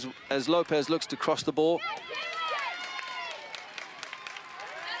energy as Lopez looks to cross the ball.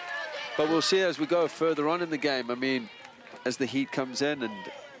 But we'll see as we go further on in the game. I mean, as the heat comes in and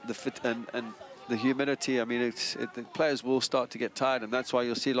the humidity, I mean, the players will start to get tired, and that's why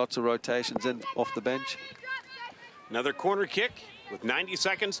you'll see lots of rotations in off the bench. Another corner kick with 90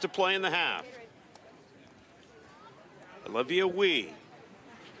 seconds to play in the half. Olivia Wee.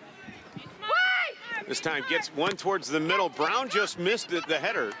 This time gets one towards the middle. Brown just missed it, the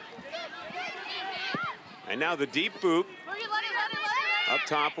header. And now the deep boot. Up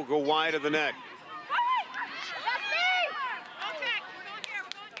top will go wide of the net.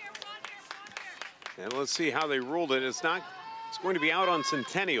 And let's see how they ruled it. It's going to be out on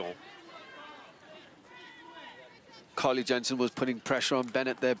Centennial. Carly Jensen was putting pressure on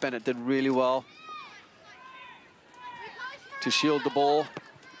Bennett there. Bennett did really well to shield the ball.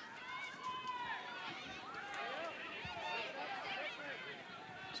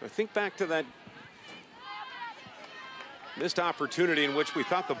 So I think back to that missed opportunity in which we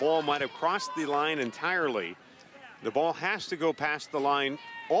thought the ball might have crossed the line entirely. The ball has to go past the line.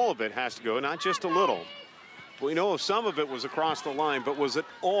 All of it has to go, not just a little. We know some of it was across the line, but was it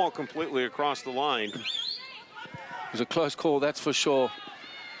all completely across the line? It was a close call, that's for sure.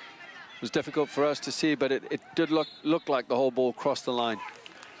 It was difficult for us to see, but it did look like the whole ball crossed the line.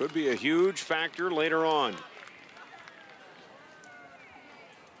 Could be a huge factor later on.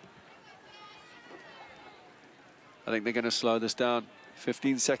 I think they're going to slow this down.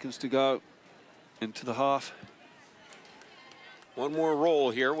 15 seconds to go into the half. One more roll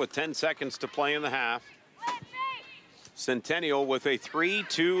here with 10 seconds to play in the half. Centennial with a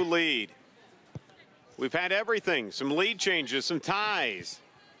 3-2 lead. We've had everything, some lead changes, some ties.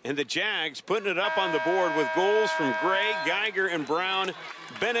 And the Jags putting it up on the board with goals from Gray, Geiger, and Brown,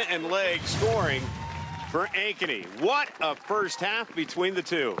 Bennett and Legg scoring for Ankeny. What a first half between the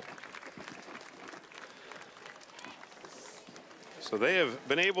two. So they have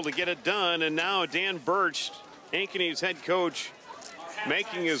been able to get it done, and now Dan Birch, Ankeny's head coach,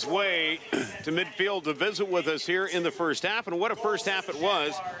 making his way to midfield to visit with us here in the first half. And what a first half it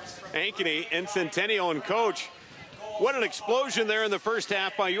was. Ankeny and Centennial. And coach, what an explosion there in the first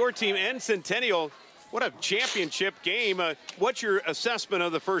half by your team and Centennial. What a championship game. What's your assessment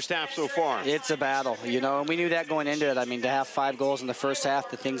of the first half so far? It's a battle, you know, and we knew that going into it. I mean, to have 5 goals in the first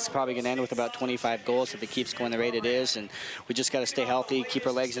half, the thing's probably going to end with about 25 goals if it keeps going the rate it is. And we just got to stay healthy, keep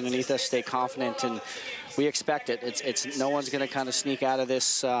our legs underneath us, stay confident, and we expect it. It's no one's going to kind of sneak out of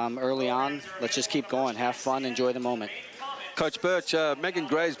this early on. Let's just keep going, have fun, enjoy the moment. Coach Birch, Megan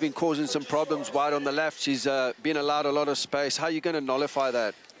Gray's been causing some problems wide on the left. She's been allowed a lot of space. How are you going to nullify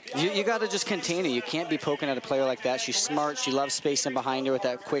that? You got to just contain her. You can't be poking at a player like that. She's smart. She loves spacing behind her with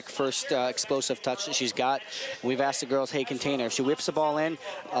that quick first explosive touch that she's got. We've asked the girls, hey, contain her. If she whips the ball in,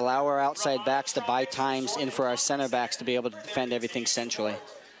 allow our outside backs to buy times in for our center backs to be able to defend everything centrally.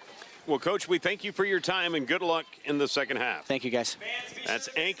 Well, Coach, we thank you for your time and good luck in the second half. Thank you, guys. That's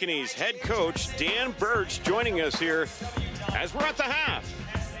Ankeny's head coach, Dan Birch, joining us here as we're at the half.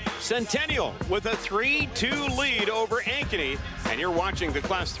 Centennial with a 3-2 lead over Ankeny, and you're watching the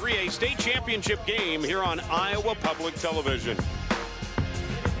Class 3A State Championship game here on Iowa Public Television.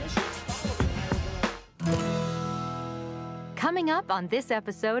 Coming up on this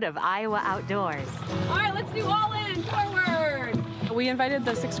episode of Iowa Outdoors. All right, let's do all in, forward. We invited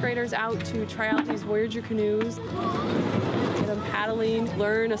the 6th graders out to try out these Voyager canoes, get them paddling,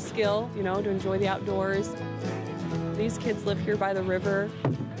 learn a skill, you know, to enjoy the outdoors. These kids live here by the river.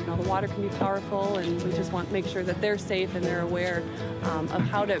 You know, the water can be powerful, and we just want to make sure that they're safe and they're aware of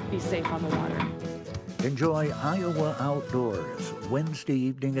how to be safe on the water. Enjoy Iowa Outdoors Wednesday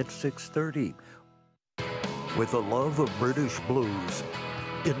evening at 6:30 with a love of British blues,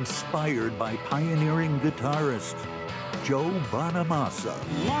 inspired by pioneering guitarist Joe Bonamassa.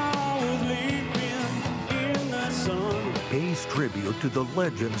 Pays tribute to the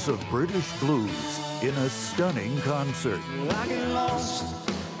legends of British blues in a stunning concert.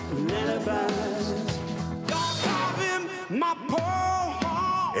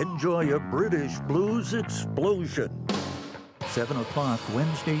 Enjoy a British blues explosion. 7 o'clock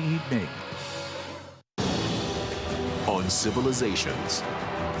Wednesday evening. On Civilizations,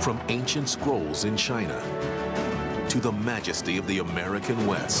 from ancient scrolls in China to the majesty of the American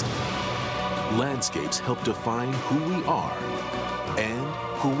West, landscapes help define who we are and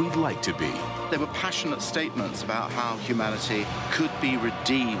who we'd like to be. They were passionate statements about how humanity could be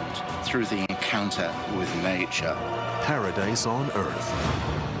redeemed through the encounter with nature. Paradise on Earth,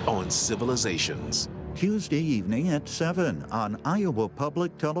 on Civilizations. Tuesday evening at 7 on Iowa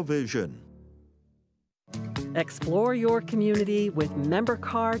Public Television. Explore your community with Member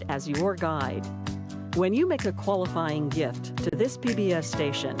Card as your guide. When you make a qualifying gift to this PBS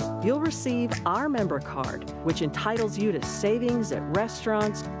station, you'll receive our Member Card, which entitles you to savings at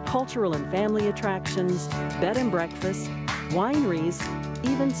restaurants, cultural and family attractions, bed and breakfast, wineries,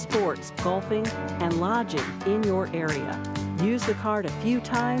 even sports, golfing, and lodging in your area. Use the card a few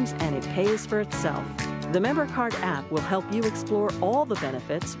times and it pays for itself. The Member Card app will help you explore all the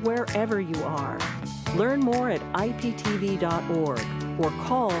benefits wherever you are. Learn more at IPTV.org or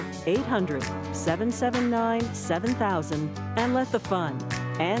call 800-779-7000 and let the fun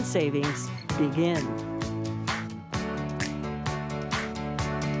and savings begin.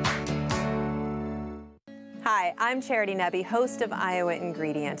 Hi, I'm I'm Charity Nebbe, host of Iowa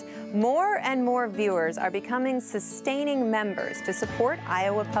Ingredient. More and more viewers are becoming sustaining members to support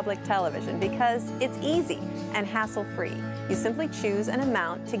Iowa Public Television because it's easy and hassle-free. You simply choose an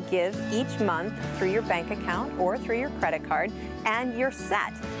amount to give each month through your bank account or through your credit card, and you're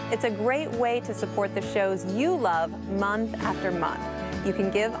set. It's a great way to support the shows you love month after month. You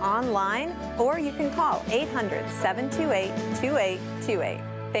can give online or you can call 800-728-2828.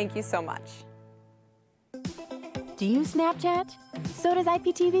 Thank you so much. Do you Snapchat? So does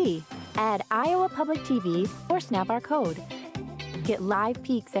IPTV. Add Iowa Public TV or snap our code. Get live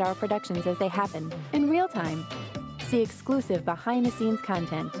peeks at our productions as they happen in real time. See exclusive behind-the-scenes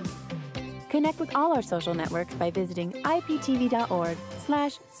content. Connect with all our social networks by visiting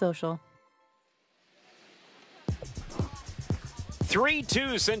iptv.org/social.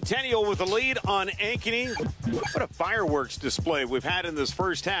 3-2 Centennial with the lead on Ankeny. What a fireworks display we've had in this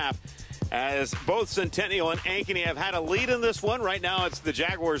first half, as both Centennial and Ankeny have had a lead in this one. Right now it's the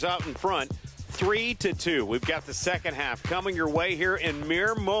Jaguars out in front, 3-2. We've got the second half coming your way here in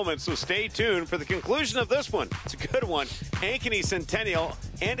mere moments, so stay tuned for the conclusion of this one. It's a good one. Ankeny Centennial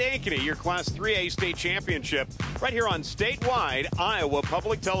and Ankeny, your Class 3A state championship, right here on statewide Iowa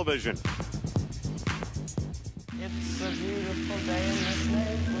Public Television. It's a beautiful day in this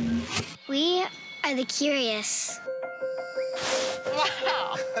neighborhood. We are the curious.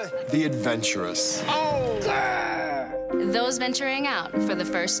 Wow. The adventurous. Oh. Grrr. Those venturing out for the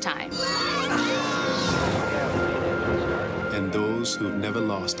first time. And those who've never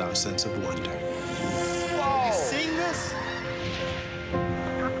lost our sense of wonder. Whoa. You seeing this?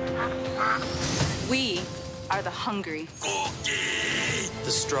 We are the hungry.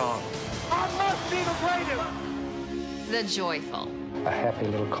 The strong. I must be the greatest. The joyful. A happy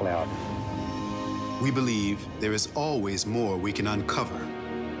little cloud. We believe there is always more we can uncover.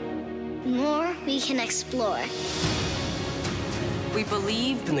 More we can explore. We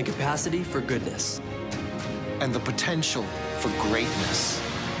believe in the capacity for goodness and the potential for greatness.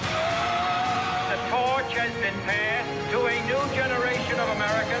 The torch has been passed to a new generation of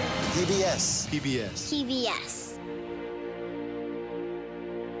Americans. PBS. PBS. PBS.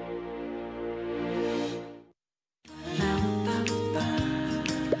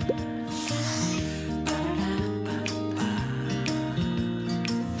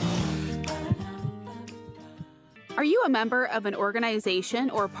 Are you a member of an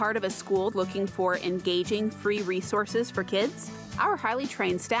organization or part of a school looking for engaging free resources for kids? Our highly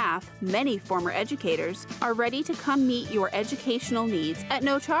trained staff, many former educators, are ready to come meet your educational needs at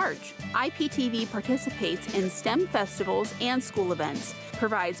no charge. IPTV participates in STEM festivals and school events,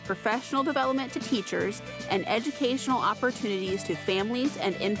 provides professional development to teachers, and educational opportunities to families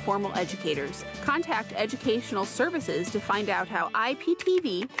and informal educators. Contact Educational Services to find out how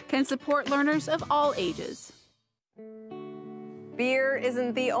IPTV can support learners of all ages. Beer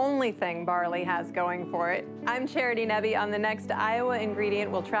isn't the only thing barley has going for it. I'm Charity Nebbe. On the next Iowa Ingredient,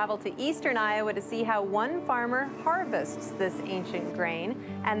 we'll travel to eastern Iowa to see how one farmer harvests this ancient grain.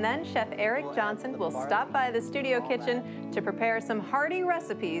 And then Chef Eric Johnson will stop by the studio kitchen to prepare some hearty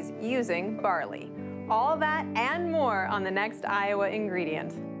recipes using barley. All that and more on the next Iowa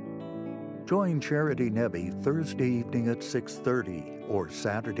Ingredient. Join Charity Nebbe Thursday evening at 6:30 or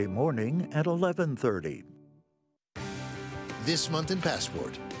Saturday morning at 11:30. This month in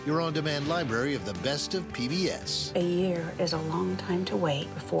Passport, your on-demand library of the best of PBS. A year is a long time to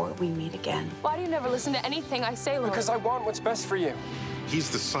wait before we meet again. Why do you never listen to anything I say, Lord? Because I want what's best for you.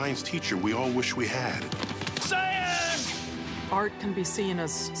 He's the science teacher we all wish we had. Science! Art can be seen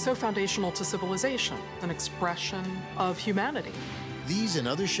as so foundational to civilization, an expression of humanity. These and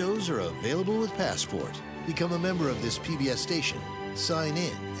other shows are available with Passport. Become a member of this PBS station. Sign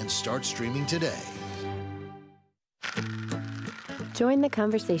in and start streaming today. Join the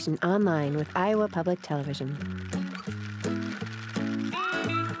conversation online with Iowa Public Television.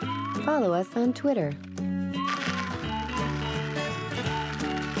 Follow us on Twitter.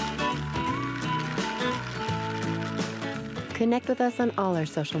 Connect with us on all our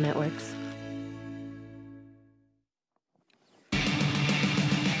social networks.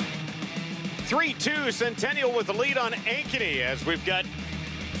 Centennial with the lead on Ankeny, as we've got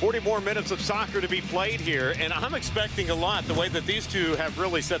 40 more minutes of soccer to be played here, and I'm expecting a lot, the way that these two have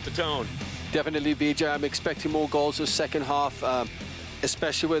really set the tone. Definitely, BJ. I'm expecting more goals this second half,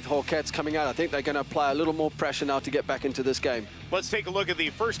 especially with Hawkettes coming out. I think they're going to apply a little more pressure now to get back into this game. Let's take a look at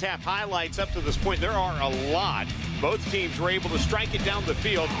the first half highlights up to this point. There are a lot. Both teams were able to strike it down the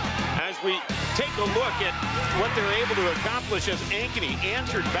field. As we take a look at what they're able to accomplish as Ankeny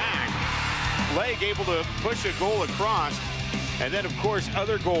answered back. Leg able to push a goal across. And then, of course,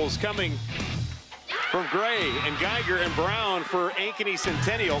 other goals coming from Gray and Geiger and Brown for Ankeny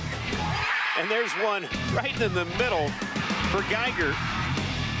Centennial. And there's one right in the middle for Geiger,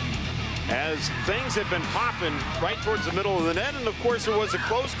 as things have been popping right towards the middle of the net. And of course, there was a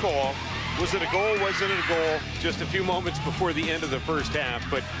close call. Was it a goal? Wasn't it a goal? Just a few moments before the end of the first half.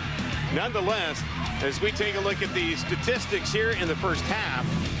 But nonetheless, as we take a look at the statistics here in the first half,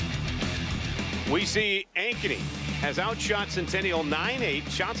 we see Ankeny has outshot Centennial 9-8.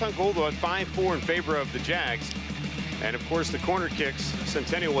 Shots on goal, though, at 5-4 in favor of the Jags. And, of course, the corner kicks,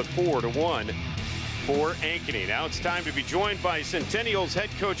 Centennial with 4-1 for Ankeny. Now it's time to be joined by Centennial's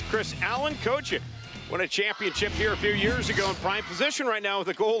head coach, Chris Allen. Coach, you won a championship here a few years ago in prime position right now with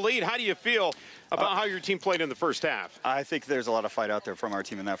a goal lead. How do you feel about how your team played in the first half? I think there's a lot of fight out there from our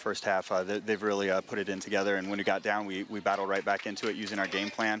team in that first half. They've really put it in together, and when we got down, we battled right back into it using our game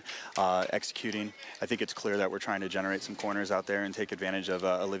plan, executing. I think it's clear that we're trying to generate some corners out there and take advantage of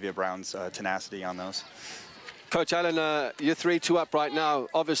Olivia Brown's tenacity on those. Coach Allen, you're 3-2 up right now.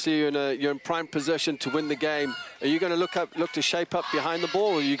 Obviously, you're in prime position to win the game. Are you going to look to shape up behind the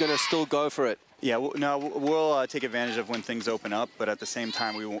ball, or are you going to still go for it? Yeah, we'll take advantage of when things open up, but at the same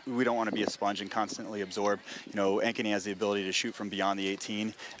time, we don't want to be a sponge and constantly absorb. You know, Ankeny has the ability to shoot from beyond the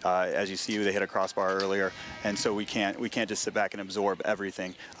 18. As you see, they hit a crossbar earlier, and so we can't just sit back and absorb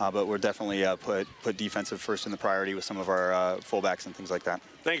everything. But we're definitely put defensive first in the priority with some of our fullbacks and things like that.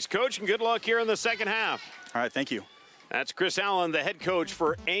 Thanks, Coach, and good luck here in the second half. All right, thank you. That's Chris Allen, the head coach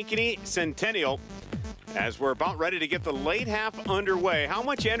for Ankeny Centennial. As we're about ready to get the late half underway, how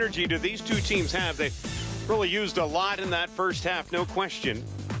much energy do these two teams have? They really used a lot in that first half, no question.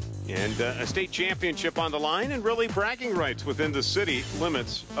 And a state championship on the line and really bragging rights within the city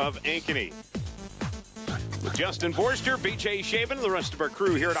limits of Ankeny. With Justin Forster, BJ Shaven, and the rest of our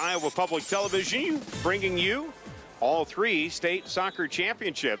crew here at Iowa Public Television, bringing you all three state soccer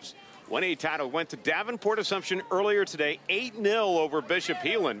championships. 1A title went to Davenport Assumption earlier today, 8-0 over Bishop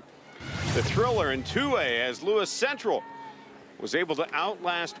Heelan. The thriller in 2A as Lewis Central was able to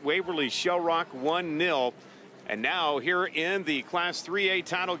outlast Waverly Shell Rock 1-0. And now here in the Class 3A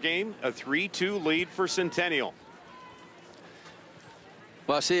title game, a 3-2 lead for Centennial.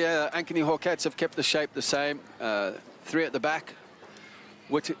 Well, I see Ankeny Hawkettes have kept the shape the same. Three at the back.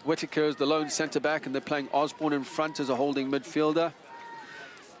 Whitaker is the lone centre back, and they're playing Osborne in front as a holding midfielder.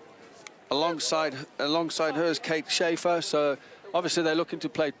 Alongside her is Kate Schaefer. So obviously they're looking to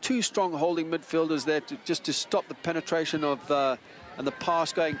play two strong holding midfielders there just to stop the penetration of and the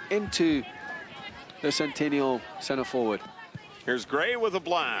pass going into the Centennial centre forward. Here's Gray with a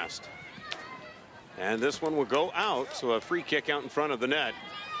blast. And this one will go out, so a free kick out in front of the net.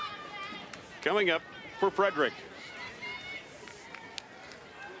 Coming up for Frederick.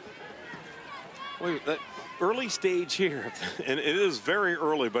 Wait, that early stage here, and it is very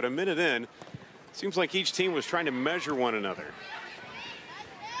early, but a minute in, it seems like each team was trying to measure one another.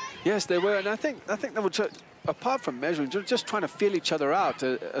 Yes, they were, and I think they were, apart from measuring, just trying to feel each other out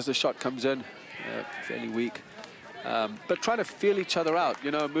as the shot comes in, fairly weak. But trying to feel each other out,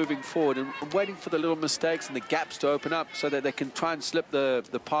 you know, moving forward and waiting for the little mistakes and the gaps to open up so that they can try and slip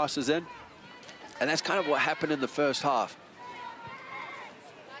the passes in. And that's kind of what happened in the first half.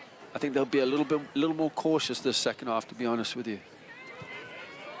 I think they'll be a little more cautious this second half, to be honest with you.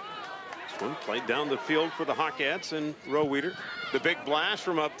 This one played down the field for the Hawkettes and Roweeder. The big blast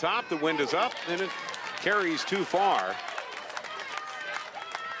from up top. The wind is up, and it carries too far.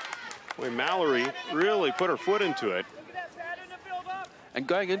 Boy, Mallory really put her foot into it. And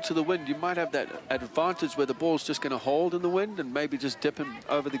going into the wind, you might have that advantage where the ball's just going to hold in the wind and maybe just dip him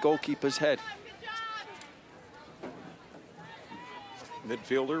over the goalkeeper's head.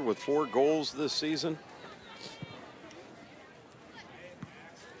 Midfielder with 4 goals this season.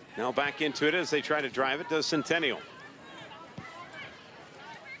 Now back into it as they try to drive it to Centennial.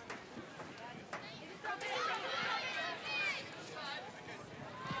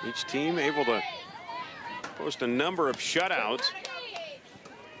 Each team able to post a number of shutouts.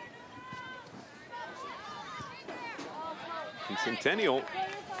 And Centennial,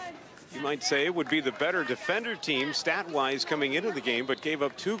 you might say, would be the better defender team stat-wise coming into the game, but gave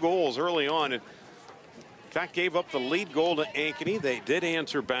up 2 goals early on. And in fact, gave up the lead goal to Ankeny. They did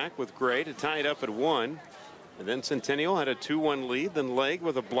answer back with Gray to tie it up at 1. And then Centennial had a 2-1 lead. Then Legg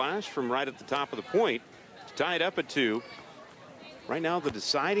with a blast from right at the top of the point to tie it up at 2. Right now, the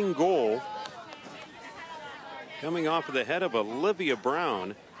deciding goal coming off of the head of Olivia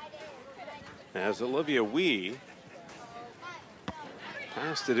Brown as Olivia Wee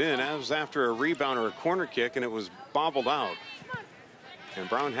passed it in. That was after a rebound or a corner kick, and it was bobbled out. And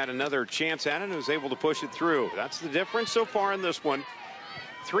Brown had another chance at it and was able to push it through. That's the difference so far in this one.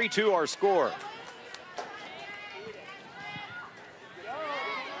 3-2 our score.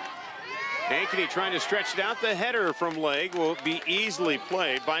 Ankeny trying to stretch it out. The header from leg will be easily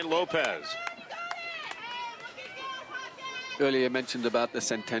played by Lopez. Earlier mentioned about the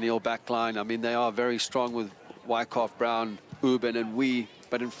Centennial backline. I mean, they are very strong with Wyckoff, Brown, Ubin, and Wee.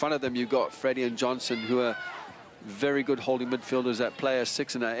 But in front of them, you've got Freddie and Johnson, who are very good holding midfielders that play a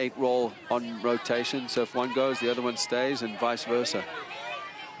 6 and an 8 role on rotation. So if one goes, the other one stays, and vice versa.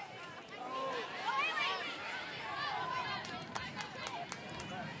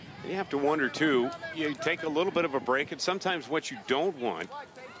 You have to wonder, too, you take a little bit of a break, and sometimes what you don't want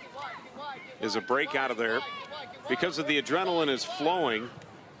is a break out of there because of the adrenaline is flowing.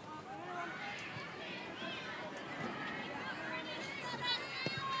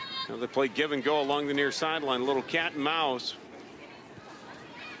 Now they play give and go along the near sideline, a little cat and mouse.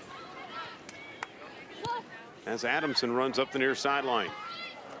 As Adamson runs up the near sideline.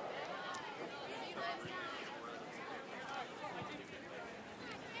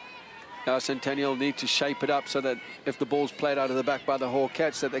 Now Centennial need to shape it up so that if the ball's played out of the back by the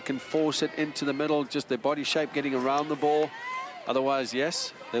Hawkettes, that they can force it into the middle, just their body shape getting around the ball. Otherwise,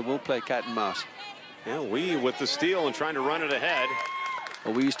 yes, they will play cat and mouse. Yeah, we with the steal and trying to run it ahead.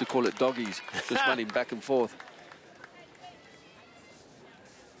 Well, we used to call it doggies, just running back and forth.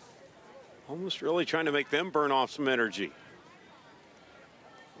 Almost really trying to make them burn off some energy.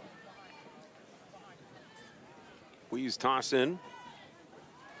 Wee's toss in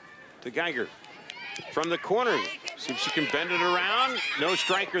to Geiger from the corner. See if she can bend it around. No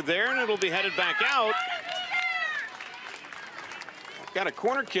striker there, and it'll be headed back out. Got a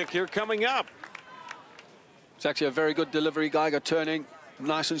corner kick here coming up. It's actually a very good delivery. Geiger turning,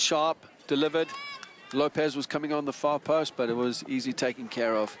 nice and sharp, delivered. Lopez was coming on the far post, but it was easy taken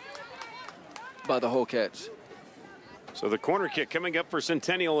care of by the Hawkettes. So the corner kick coming up for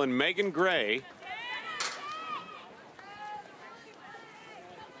Centennial and Megan Gray.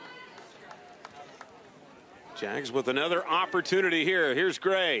 Jags with another opportunity here. Here's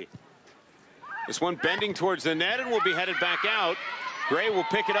Gray. This one bending towards the net and will be headed back out. Gray will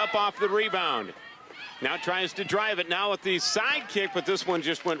pick it up off the rebound. Now tries to drive it now with the side kick, but this one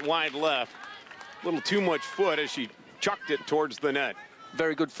just went wide left. A little too much foot as she chucked it towards the net.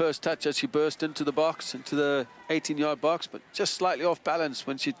 Very good first touch as she burst into the box, into the 18-yard box, but just slightly off balance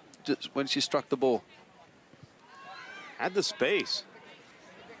when she struck the ball. Had the space.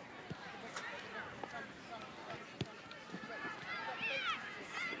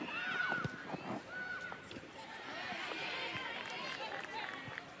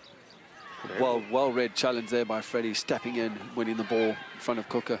 Well-read challenge there by Freddie, stepping in, winning the ball in front of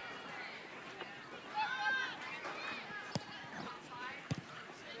Cooker.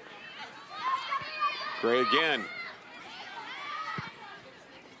 Gray again.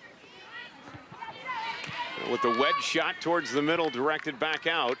 With the wedge shot towards the middle, directed back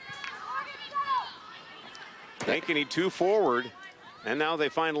out. Ankeny 2 forward, and now they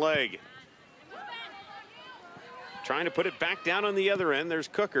find leg. Trying to put it back down on the other end. There's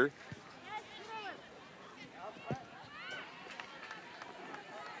Cooker.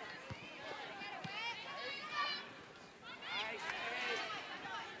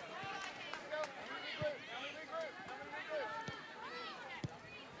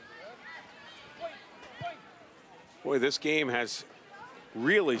 Boy, this game has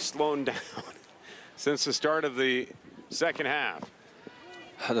really slowed down since the start of the second half.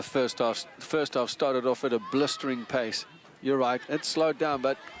 The first half started off at a blistering pace. You're right, it slowed down,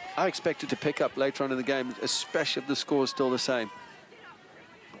 but I expect it to pick up later on in the game, especially if the score is still the same.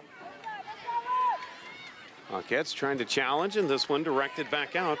 Hawkettes trying to challenge, and this one directed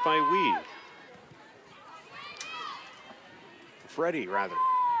back out by Wee. Freddie, rather.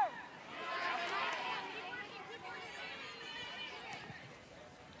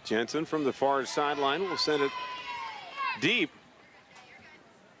 Jensen from the far sideline will send it deep.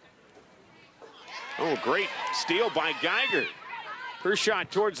 Oh, great steal by Geiger. Her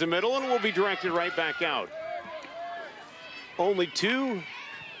shot towards the middle and will be directed right back out. Only 2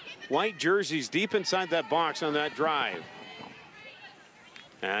 white jerseys deep inside that box on that drive.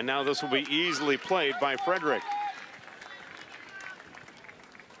 And now this will be easily played by Frederick.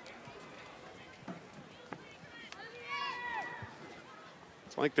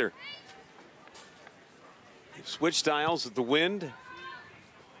 It's like they've switched styles with the wind.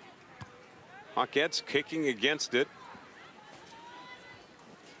 Hawkettes kicking against it.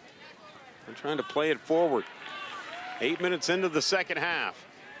 And trying to play it forward. 8 minutes into the second half.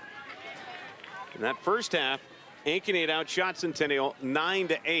 In that first half, Ankeny had outshot Centennial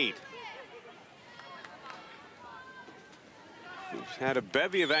 9-8. We've had a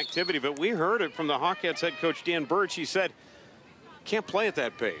bevy of activity, but we heard it from the Hawkettes head coach Dan Birch. He said, can't play at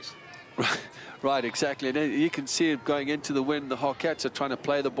that pace. Right, exactly. And you can see it going into the wind. The Hawkettes are trying to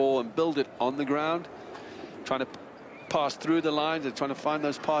play the ball and build it on the ground, trying to pass through the lines and trying to find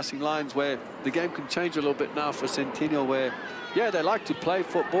those passing lines where the game can change a little bit now for Centennial, where, yeah, they like to play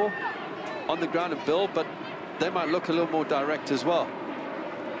football on the ground and build, but they might look a little more direct as well.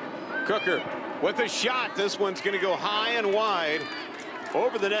 Cooker with a shot. This one's going to go high and wide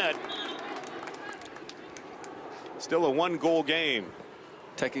over the net. Still a one-goal game.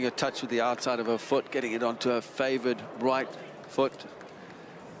 Taking a touch with the outside of her foot, getting it onto her favored right foot.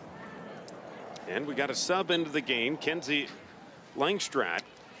 And we got a sub into the game. Kenzie Langstradt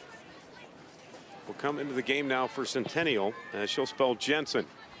will come into the game now for Centennial, as she'll spell Jensen.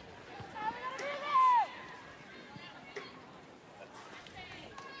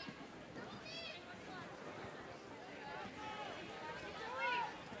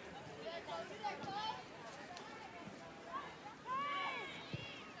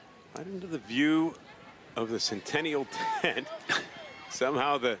 Right into the view of the Centennial tent.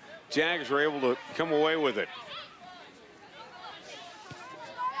 Somehow the Jags were able to come away with it.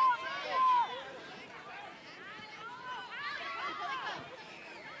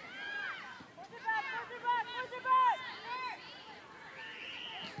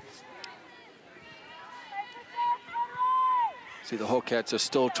 See, the Hawkettes are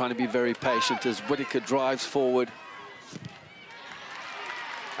still trying to be very patient as Whitaker drives forward.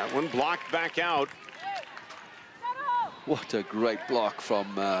 That one blocked back out. What a great block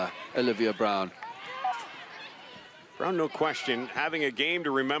from Olivia Brown. Brown, no question, having a game to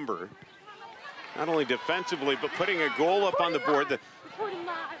remember. Not only defensively, but putting a goal up on the board.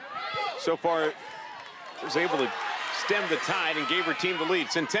 So far, was able to stem the tide and gave her team the lead.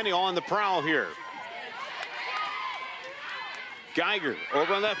 Centennial on the prowl here. Geiger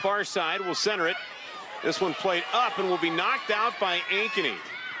over on that far side will center it. This one played up and will be knocked out by Ankeny.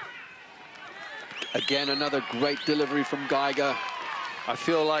 Again, another great delivery from Geiger. I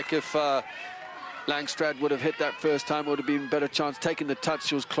feel like if Langstrad would have hit that first time, it would have been a better chance. Taking the touch,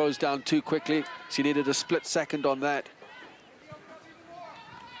 she was closed down too quickly. She needed a split second on that.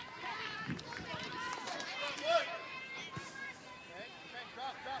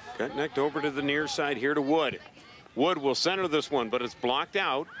 Got necked over to the near side here to Wood. Wood will center this one, but it's blocked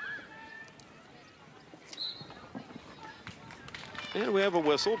out. And we have a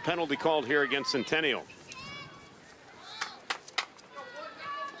whistle. Penalty called here against Centennial.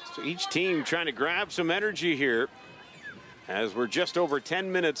 So each team trying to grab some energy here as we're just over 10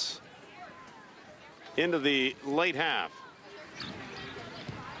 minutes into the late half.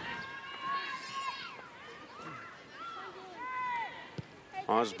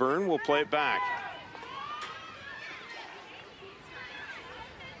 Osborne will play it back.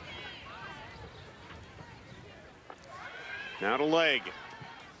 Now to leg.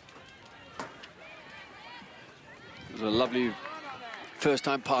 It was a lovely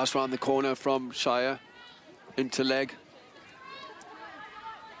first-time pass around the corner from Shire into leg.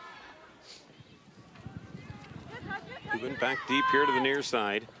 Moving back deep here to the near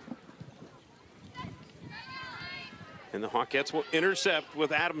side. And the Hawkettes will intercept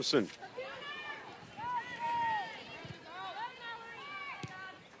with Adamson.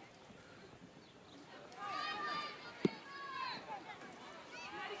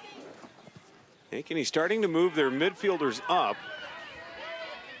 Ankeny starting to move their midfielders up.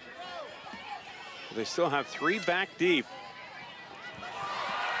 They still have three back deep.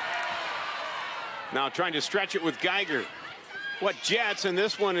 Now trying to stretch it with Geiger. What jets, and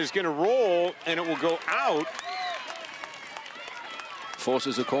this one is going to roll, and it will go out.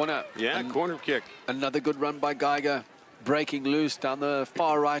 Forces a corner. Yeah, and corner kick. Another good run by Geiger, breaking loose down the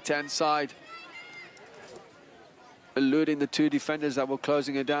far right-hand side, eluding the two defenders that were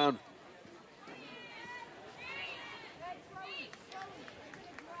closing it down.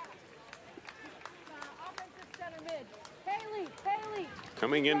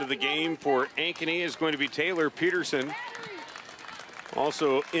 Coming into the game for Ankeny is going to be Taylor Peterson.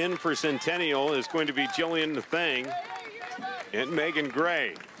 Also in for Centennial is going to be Jillian Nathang and Megan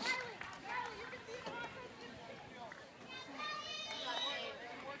Gray.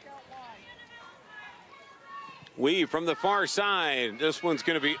 Weave from the far side. This one's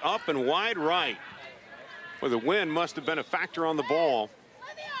going to be up and wide right. Well, the wind must have been a factor on the ball.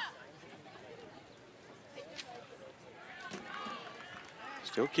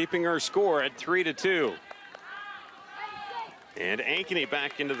 Still keeping our score at 3-2. And Ankeny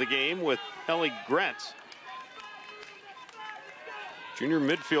back into the game with Ellie Gretz. Junior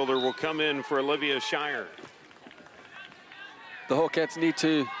midfielder will come in for Olivia Shire. The Hawkettes need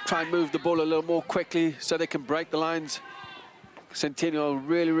to try and move the ball a little more quickly so they can break the lines. Centennial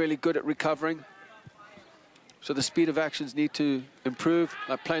really, really good at recovering. So the speed of actions need to improve,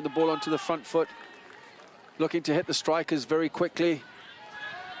 like playing the ball onto the front foot, looking to hit the strikers very quickly.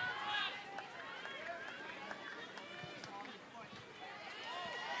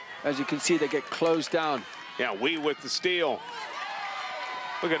 As you can see, they get closed down. Yeah, Wee with the steal.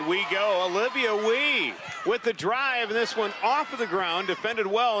 Look at Wee go. Olivia Wee with the drive, and this one off of the ground, defended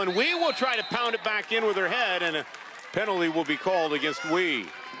well, and Wee will try to pound it back in with her head, and a penalty will be called against Wee.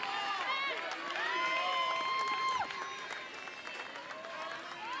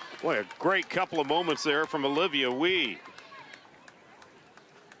 What a great couple of moments there from Olivia Wee.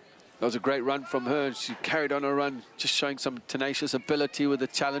 That was a great run from her. She carried on her run, just showing some tenacious ability with the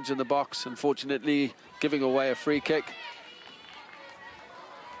challenge in the box. Unfortunately, giving away a free kick.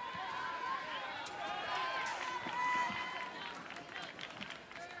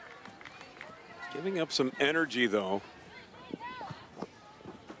 Giving up some energy, though.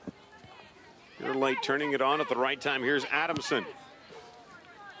 You're late turning it on at the right time. Here's Adamson.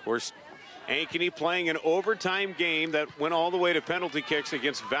 Of course, Ankeny playing an overtime game that went all the way to penalty kicks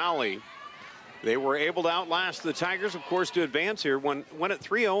against Valley. They were able to outlast the Tigers, of course, to advance here. Went at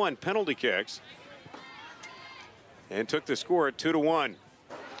 3-0 on penalty kicks and took the score at 2-1.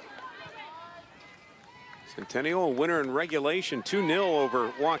 Centennial winner in regulation, 2-0 over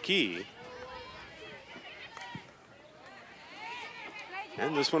Waukee.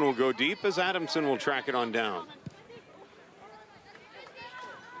 And this one will go deep as Adamson will track it on down.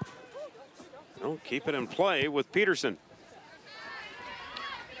 They'll keep it in play with Peterson.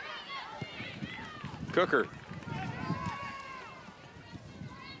 Cooker.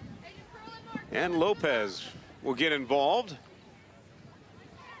 And Lopez will get involved.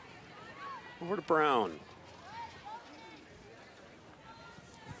 Over to Brown.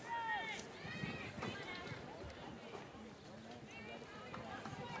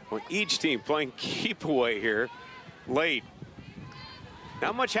 Well, each team playing keep away here late.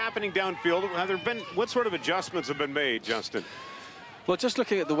 Not much happening downfield. Have there been, what sort of adjustments have been made, Justin? Well, just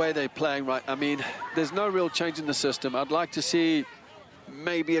looking at the way they're playing, right, I mean, there's no real change in the system. I'd like to see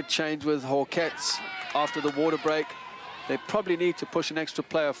maybe a change with Hawkettes after the water break. They probably need to push an extra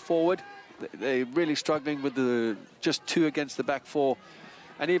player forward. They're really struggling with the just two against the back four.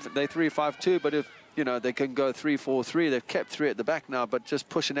 And even they 3-5-2, but if, you know, they can go 3-4-3. They've kept three at the back now, but just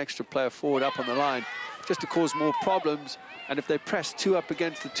push an extra player forward up on the line just to cause more problems. And if they press two up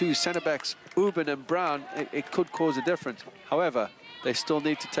against the two center backs, Ubin and Brown, it could cause a difference. However, they still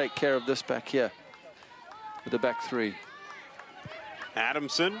need to take care of this back here with the back three.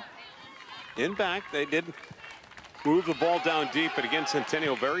 Adamson in back. They did move the ball down deep, but again,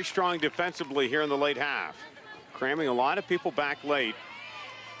 Centennial very strong defensively here in the late half. Cramming a lot of people back late.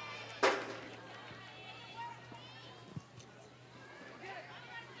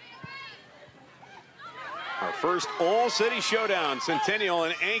 Our first all-city showdown, Centennial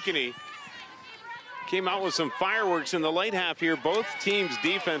and Ankeny. Came out with some fireworks in the late half here. Both teams'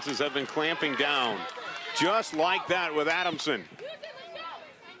 defenses have been clamping down. Just like that with Adamson.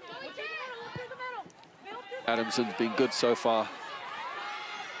 Adamson's been good so far.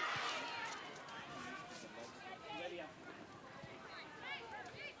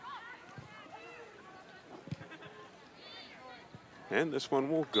 And this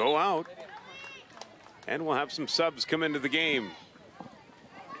one will go out. And we'll have some subs come into the game.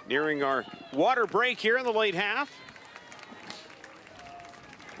 Nearing our water break here in the late half.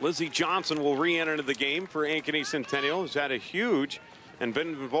 Lizzie Johnson will re-enter the game for Ankeny Centennial, who's had a huge and been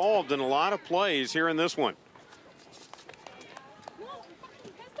involved in a lot of plays here in this one.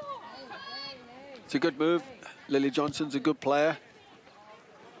 It's a good move. Lily Johnson's a good player.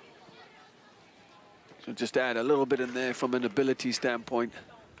 So just add a little bit in there from an ability standpoint.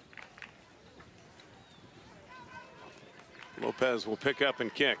 Lopez will pick up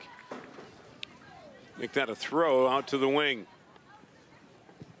and kick. Make that a throw out to the wing.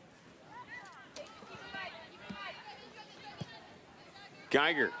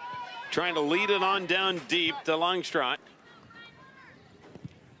 Geiger trying to lead it on down deep to Langstrot.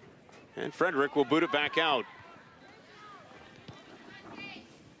 And Frederick will boot it back out.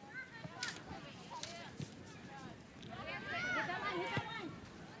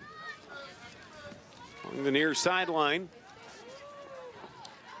 On the near sideline.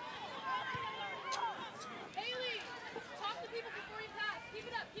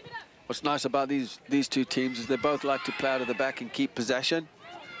 What's nice about these two teams is they both like to play out of the back and keep possession.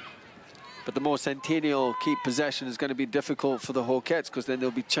 But the more Centennial keep possession is going to be difficult for the Hawkettes, because then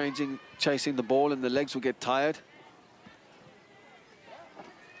they'll be chasing the ball and the legs will get tired.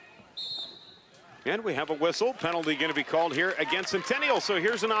 And we have a whistle. Penalty going to be called here against Centennial. So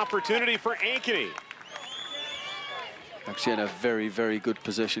here's an opportunity for Ankeny. Actually in a very, very good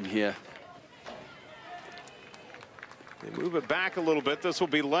position here. They move it back a little bit. This will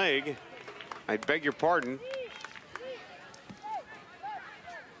be leg. I beg your pardon.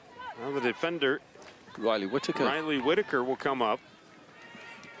 Now the defender, Riley Whitaker will come up.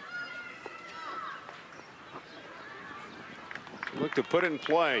 Look to put it in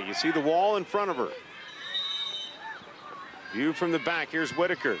play. You see the wall in front of her. View from the back. Here's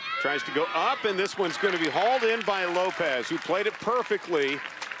Whitaker. Tries to go up, and this one's going to be hauled in by Lopez, who played it perfectly.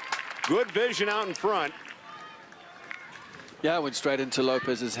 Good vision out in front. Yeah, it went straight into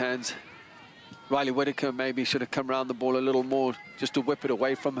Lopez's hands. Riley Whitaker maybe should have come around the ball a little more just to whip it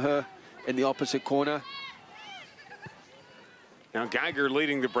away from her in the opposite corner. Now Geiger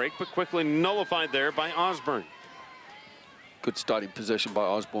leading the break, but quickly nullified there by Osborne. Good starting position by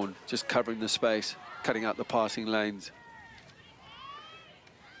Osborne, just covering the space, cutting out the passing lanes.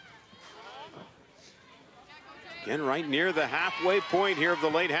 Again, right near the halfway point here of the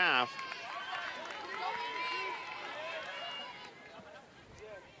late half.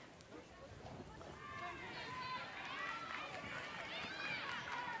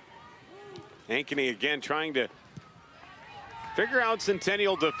 Ankeny again trying to figure out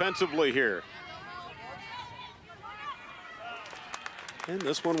Centennial defensively here. And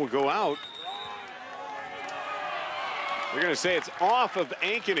this one will go out. We're going to say it's off of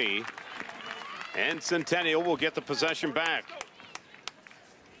Ankeny, and Centennial will get the possession back.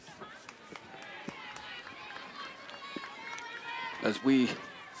 As we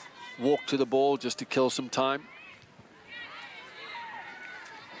walk to the ball just to kill some time.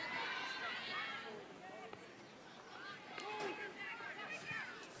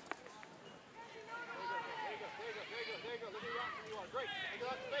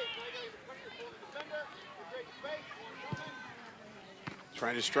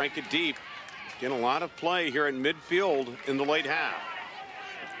 Trying to strike it deep. Getting a lot of play here in midfield in the late half.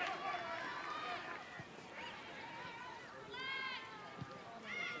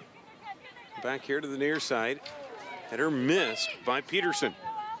 Back here to the near side. Header missed by Peterson.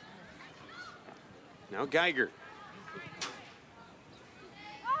 Now Geiger.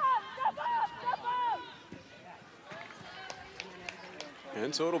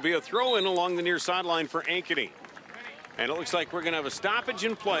 And so it'll be a throw-in along the near sideline for Ankeny. And it looks like we're going to have a stoppage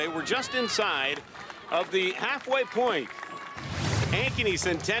in play. We're just inside of the halfway point. Ankeny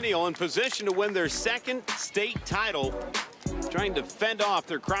Centennial in position to win their second state title, trying to fend off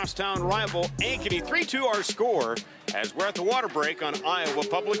their crosstown rival Ankeny. 3-2 our score as we're at the water break on Iowa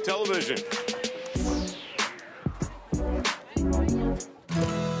Public Television.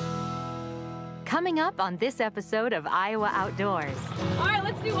 Coming up on this episode of Iowa Outdoors. All right,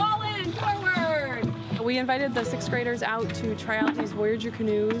 let's do all in, forward. We invited the 6th graders out to try out these Voyager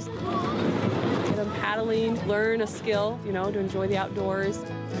canoes, get them paddling, learn a skill, you know, to enjoy the outdoors.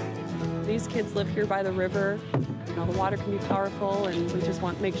 These kids live here by the river. You know, the water can be powerful, and we just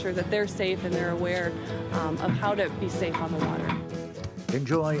want to make sure that they're safe and they're aware of how to be safe on the water.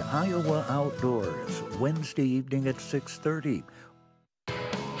 Enjoy Iowa Outdoors Wednesday evening at 6:30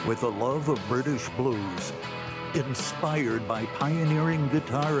 with a love of British blues, inspired by pioneering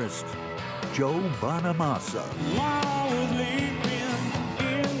guitarist Joe Bonamassa.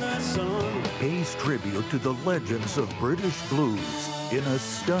 Pays tribute to the legends of British blues in a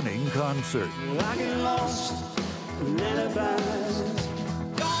stunning concert.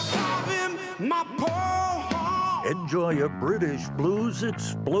 Enjoy a British blues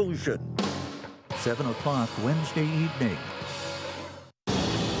explosion. 7 o'clock Wednesday evening.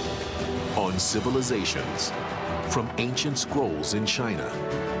 On Civilizations, from ancient scrolls in China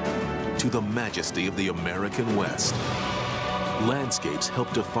to the majesty of the American West, landscapes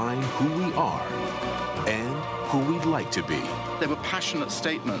help define who we are and who we'd like to be. There were passionate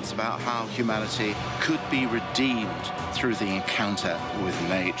statements about how humanity could be redeemed through the encounter with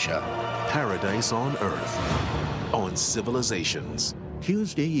nature. Paradise on Earth, on Civilizations.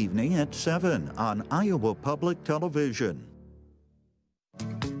 Tuesday evening at 7 on Iowa Public Television.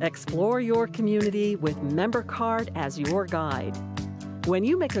 Explore your community with MemberCard as your guide. When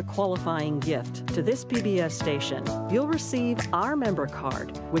you make a qualifying gift to this PBS station, you'll receive our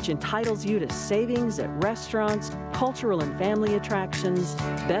MemberCard, which entitles you to savings at restaurants, cultural and family attractions,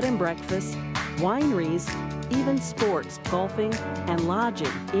 bed and breakfast, wineries, even sports, golfing, and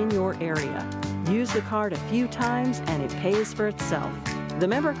lodging in your area. Use the card a few times and it pays for itself. The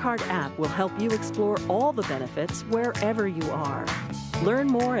MemberCard app will help you explore all the benefits wherever you are. Learn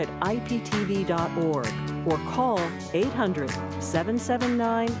more at IPTV.org. or call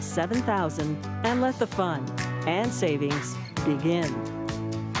 800-779-7000 and let the fun and savings begin.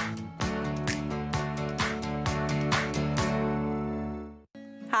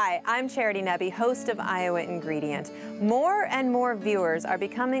 Hi, I'm Charity Nebbe, host of Iowa Ingredient. More and more viewers are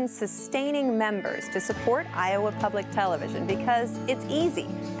becoming sustaining members to support Iowa Public Television because it's easy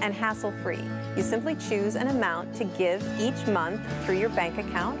and hassle-free. You simply choose an amount to give each month through your bank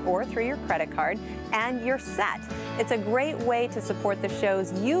account or through your credit card, and you're set. It's a great way to support the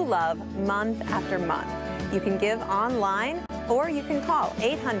shows you love month after month. You can give online or you can call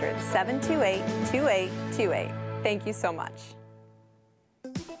 800-728-2828. Thank you so much.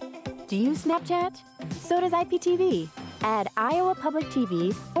 Do you Snapchat? So does IPTV. Add Iowa Public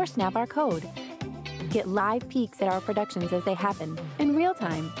TV or snap our code. Get live peeks at our productions as they happen in real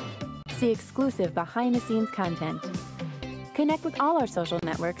time. See exclusive behind-the-scenes content. Connect with all our social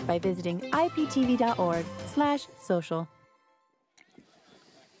networks by visiting iptv.org/social.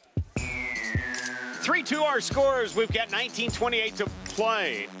 3-2 our scores. We've got 19:28 to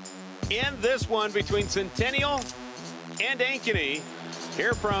play in this one between Centennial and Ankeny.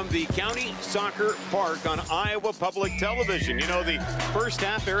 Here from the County Soccer Park on Iowa Public Television. You know, the first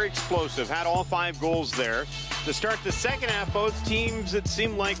half, very explosive, had all 5 goals there. To start the second half, both teams, it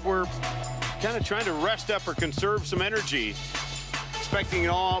seemed like were kind of trying to rest up or conserve some energy. Expecting it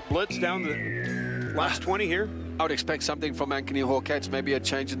all blitz down the last 20 here. I would expect something from Ankeny Hawkettes, maybe a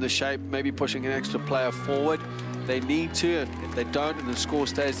change in the shape, maybe pushing an extra player forward. They need to. If they don't and the score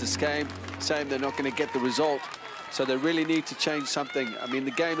stays the same, they're not going to get the result. So they really need to change something. I mean,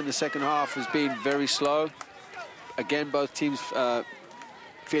 the game in the second half has been very slow. Again, both teams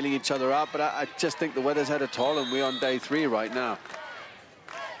feeling each other out, but I just think the weather's had a toll, and we're on day 3 right now.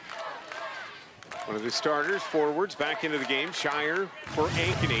 One of the starters, forwards, back into the game. Shire for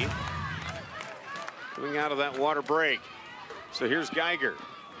Ankeny. Coming out of that water break. So here's Geiger.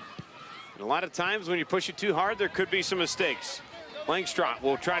 And a lot of times when you push it too hard, there could be some mistakes. Langstrot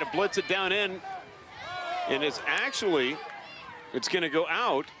will try to blitz it down in. And it's going to go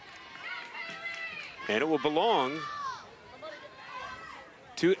out, and it will belong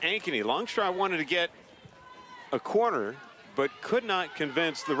to Ankeny. Longstrot wanted to get a corner, but could not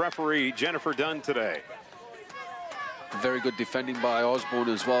convince the referee, Jennifer Dunn, today. Very good defending by Osborne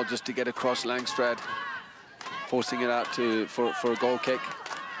as well, just to get across Langstrad, forcing it out for a goal kick.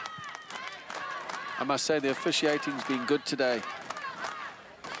 I must say the officiating's been good today.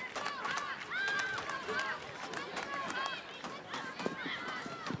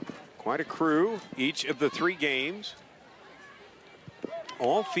 Quite a crew, each of the 3 games.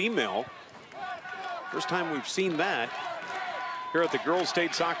 All female. First time we've seen that here at the Girls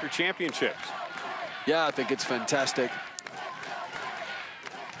State Soccer Championships. Yeah, I think it's fantastic.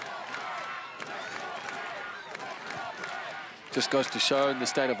 Just goes to show in the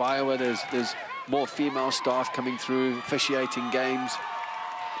state of Iowa there's more female staff coming through, officiating games.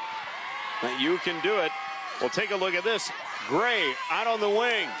 That you can do it. We'll take a look at this. Gray out on the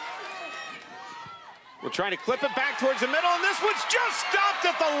wing. We'll try to clip it back towards the middle, and this one's just stopped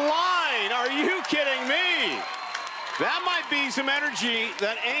at the line. Are you kidding me? That might be some energy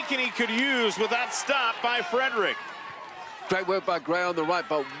that Ankeny could use with that stop by Frederick. Great work by Gray on the right,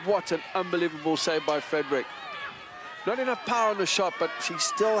 but what an unbelievable save by Frederick. Not enough power on the shot, but she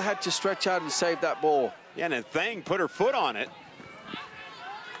still had to stretch out and save that ball. Yeah, and then Thang put her foot on it.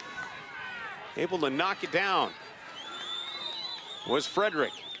 Able to knock it down was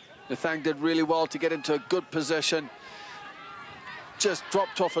Frederick. Thang did really well to get into a good position. Just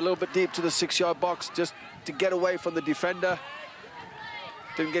dropped off a little bit deep to the 6-yard box just to get away from the defender.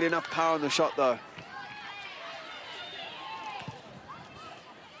 Didn't get enough power on the shot though.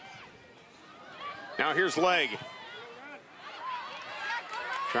 Now here's Legg.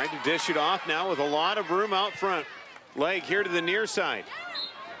 Trying to dish it off now with a lot of room out front. Legg here to the near side.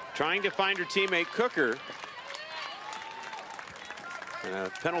 Trying to find her teammate Cooker. And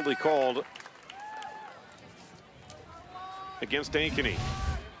a penalty called against Ankeny.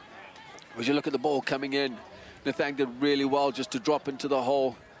 As you look at the ball coming in, Nathang did really well just to drop into the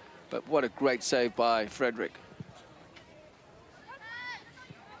hole. But what a great save by Frederick.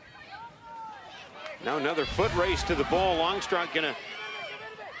 Now another foot race to the ball. Longstrot gonna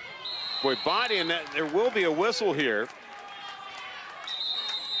body, and that there will be a whistle here.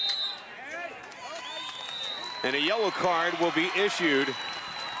 And a yellow card will be issued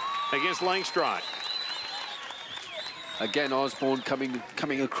against Langstrot. Again, Osborne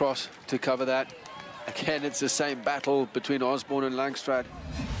coming across to cover that. Again, it's the same battle between Osborne and Langstrad.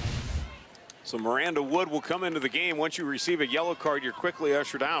 So Miranda Wood will come into the game. Once you receive a yellow card, you're quickly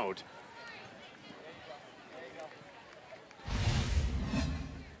ushered out.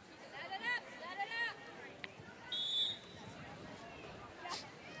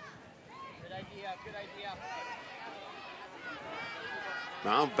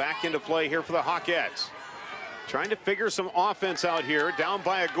 Now back into play here for the Hawkettes. Trying to figure some offense out here, down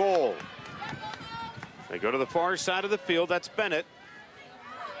by a goal. They go to the far side of the field. That's Bennett.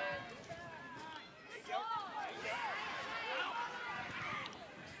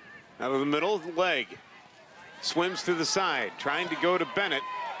 Out of the middle of the leg. Swims to the side, trying to go to Bennett.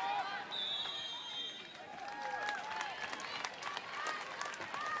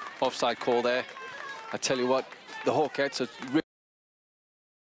 Offside call there. I tell you what, the Hawkettes are really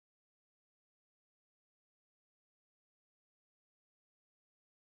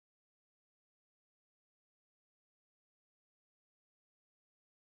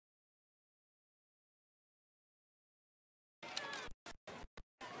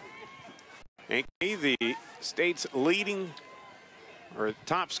Ankeny, the state's leading or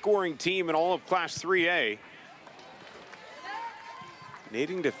top scoring team in all of Class 3A.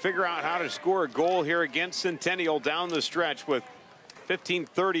 Needing to figure out how to score a goal here against Centennial down the stretch with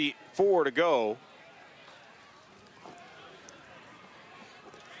 15:34 to go.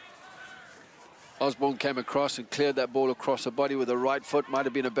 Osborne came across and cleared that ball across the body with the right foot. Might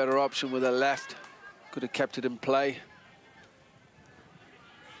have been a better option with the left. Could have kept it in play.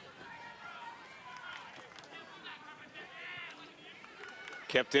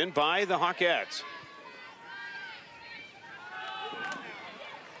 Kept in by the Hawkettes.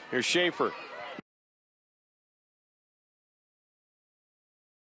 Here's Schaefer.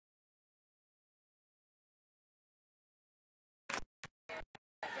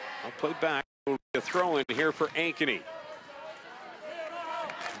 I'll play back. Will be a throw in here for Ankeny.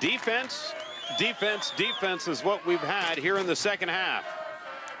 Defense, defense, defense is what we've had here in the second half.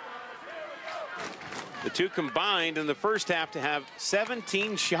 The two combined in the first half to have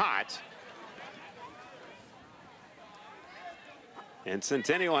 17 shots. And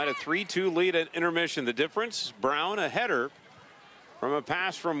Centennial had a 3-2 lead at intermission. The difference, Brown, a header from a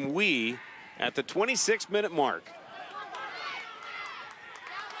pass from Wee at the 26-minute mark.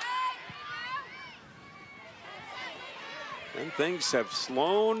 And things have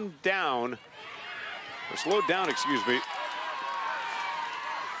slowed down, excuse me,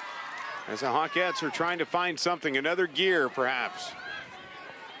 as the Hawkettes are trying to find something, another gear perhaps.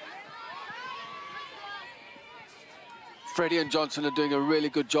 Freddie and Johnson are doing a really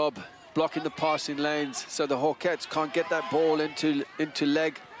good job blocking the passing lanes so the Hawkettes can't get that ball into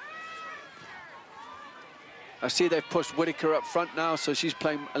leg. I see they've pushed Whitaker up front now, so she's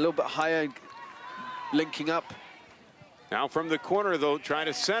playing a little bit higher, linking up. Now from the corner, though, trying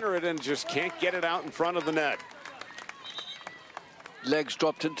to center it and just can't get it out in front of the net. Legs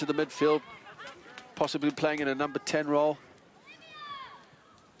dropped into the midfield, possibly playing in a number 10 role.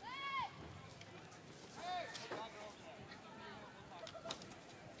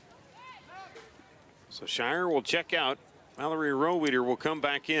 So Shire will check out. Mallory Roweeder will come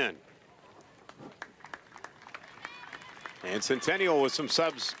back in. And Centennial with some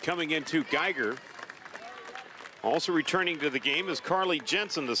subs coming into Geiger. Also returning to the game is Carly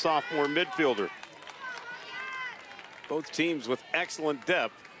Jensen, the sophomore midfielder. Both teams with excellent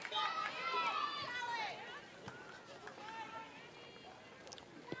depth.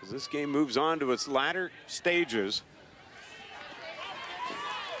 As this game moves on to its latter stages.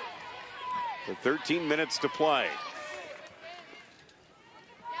 With 13 minutes to play.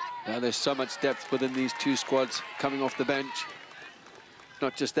 Now there's so much depth within these two squads coming off the bench.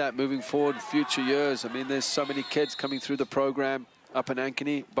 Not just that, moving forward, future years. I mean, there's so many kids coming through the program up in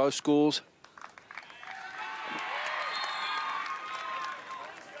Ankeny, both schools.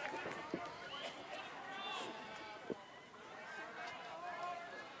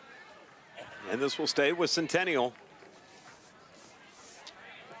 And this will stay with Centennial.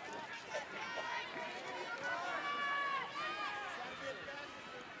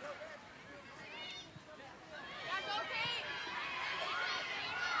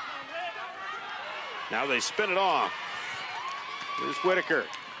 Now they spin it off. Here's Whitaker.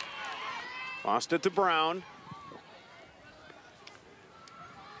 Lost it to Brown.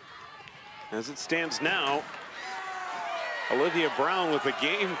 As it stands now, Olivia Brown with a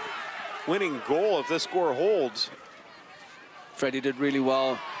game-winning goal if this score holds. Freddie did really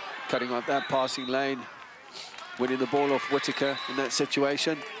well cutting out that passing lane, winning the ball off Whitaker in that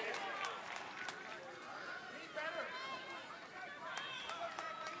situation.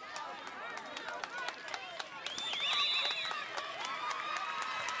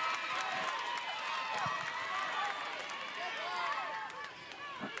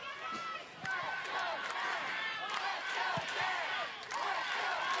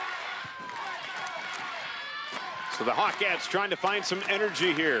 So the Hawkettes trying to find some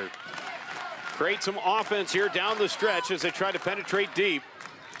energy here. create some offense here down the stretch as they try to penetrate deep.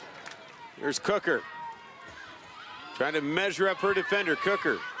 Here's Cooker. Trying to measure up her defender,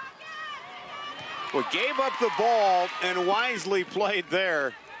 Cooker. Well, gave up the ball and wisely played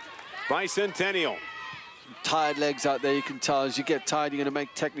there by Centennial. Tired legs out there, you can tell. As you get tired, you're going to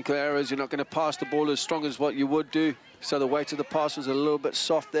make technical errors. You're not going to pass the ball as strong as what you would do. So the weight of the pass was a little bit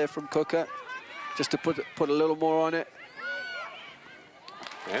soft there from Cooker, just to put a little more on it.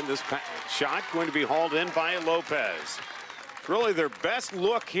 And this shot going to be hauled in by Lopez. It's really their best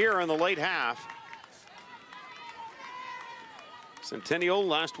look here in the late half. Centennial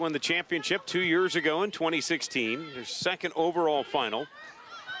last won the championship 2 years ago in 2016. Their second overall final.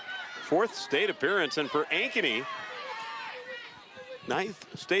 Fourth state appearance, and for Ankeny,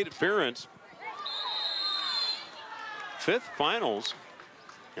 ninth state appearance. Fifth finals,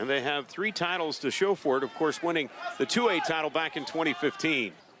 and they have 3 titles to show for it. Of course, winning the 2A title back in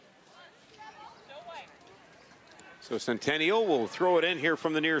 2015. So Centennial will throw it in here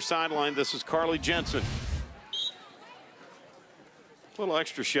from the near sideline. This is Carly Jensen. A little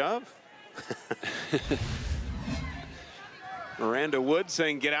extra shove. Miranda Wood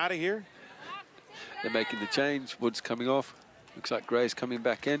saying, get out of here. They're making the change. Wood's coming off. Looks like Gray's coming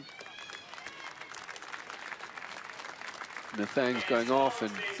back in. Nathaniel's going off,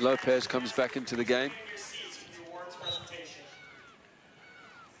 and Lopez comes back into the game.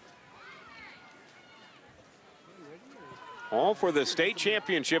 All for the state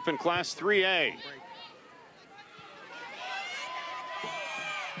championship in Class 3A.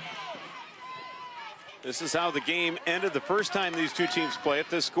 This is how the game ended the first time these two teams played.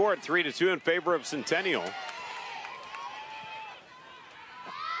 This score at 3-2 in favor of Centennial.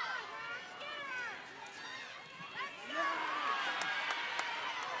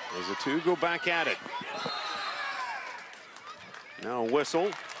 As the two go back at it. Now a whistle,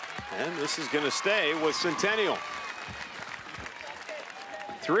 and this is going to stay with Centennial.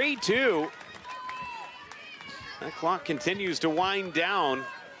 3-2. That clock continues to wind down.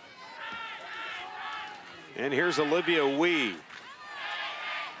 And here's Olivia Wee.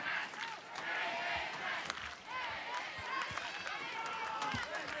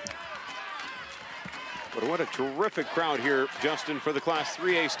 But what a terrific crowd here, Justin, for the Class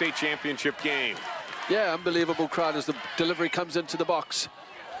 3A state championship game. Yeah, unbelievable crowd as the delivery comes into the box.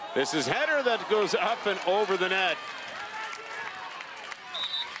 This is header that goes up and over the net.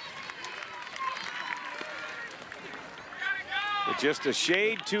 But just a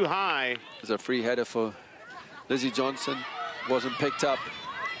shade too high. There's a free header for Lizzie Johnson. Wasn't picked up.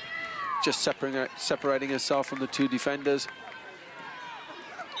 Just separating herself from the two defenders.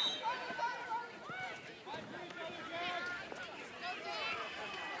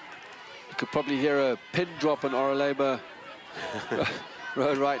 You could probably hear a pin drop on Oraleba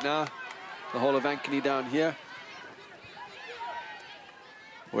Road right now. The whole of Ankeny down here,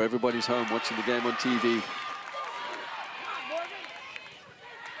 where everybody's home watching the game on TV.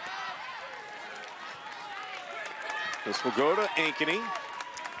 This will go to Ankeny.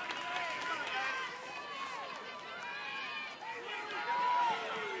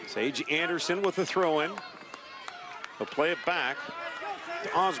 Sage Anderson with the throw-in. They'll play it back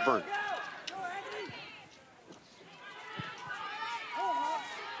to Osborne.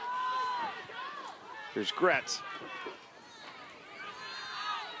 Here's Gretz.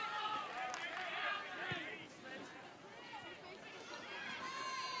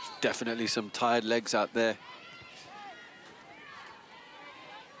 Definitely some tired legs out there.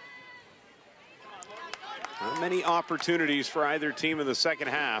 Not many opportunities for either team in the second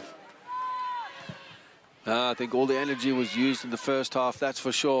half. I think all the energy was used in the first half, that's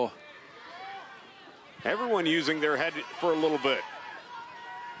for sure. Everyone using their head for a little bit.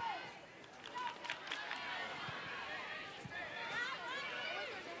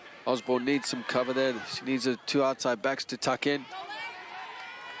 Osborne needs some cover there. She needs her two outside backs to tuck in.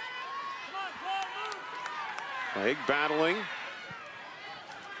 Leg battling.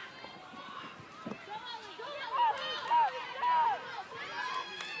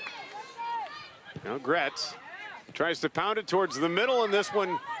 Now Gretz tries to pound it towards the middle, and this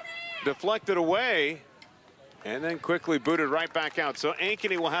one deflected away and then quickly booted right back out. So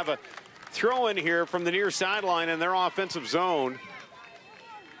Ankeny will have a throw in here from the near sideline in their offensive zone.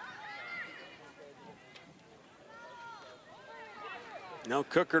 Now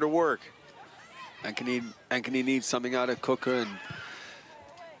Cooker to work. Ankeny needs something out of Cooker and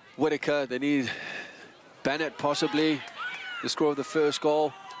Whitaker. They need Bennett possibly to score the first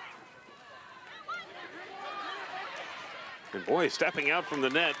goal. And boy, stepping out from the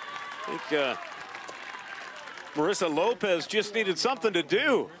net. I think Marissa Lopez just needed something to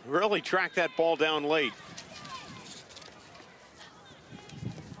do. Really tracked that ball down late.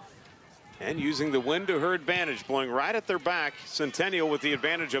 And using the wind to her advantage, blowing right at their back. Centennial with the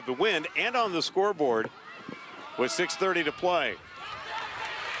advantage of the wind and on the scoreboard with 6:30 to play.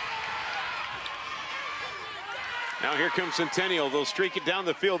 Now here comes Centennial. They'll streak it down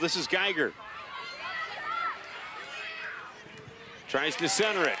the field. This is Geiger. Tries to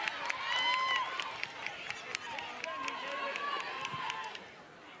center it.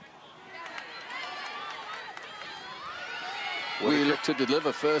 We looked to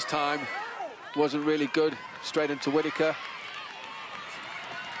deliver first time. Wasn't really good. Straight into Whitaker.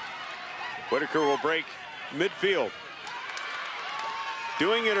 Whitaker will break midfield.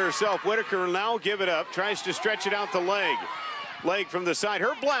 Doing it herself. Whitaker will now give it up. Tries to stretch it out the leg. Leg from the side.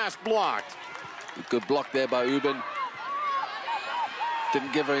 Her blast blocked. Good block there by Ubin.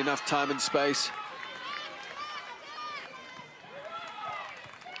 Didn't give her enough time and space.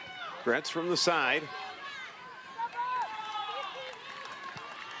 Gretz from the side.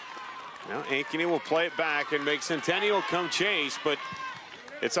 Now Ankeny will play it back and make Centennial come chase, but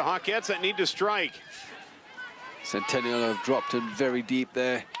it's the Hawkettes that need to strike. Centennial have dropped in very deep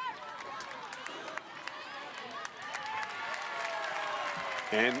there.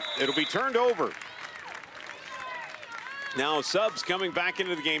 And it'll be turned over. Now subs coming back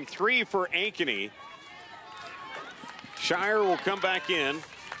into the game. 3 for Ankeny. Shire will come back in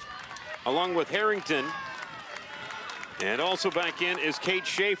along with Harrington. And also back in is Kate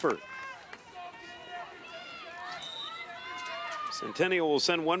Schaefer. Centennial will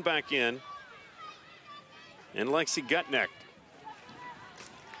send one back in. And Lexi Gutnecht.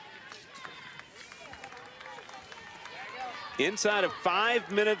 Inside of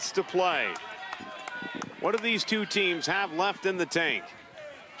 5 minutes to play. What do these two teams have left in the tank?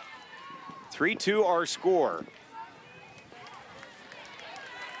 3-2 our score.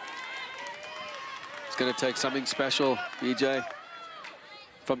 It's going to take something special, BJ,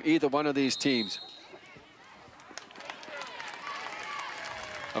 from either one of these teams.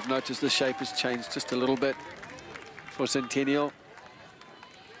 I've noticed the shape has changed just a little bit for Centennial.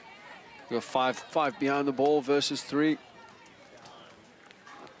 We're five behind the ball versus 3.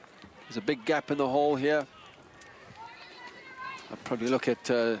 There's a big gap in the hole here. I'll probably look at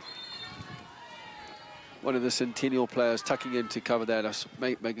one of the Centennial players tucking in to cover that.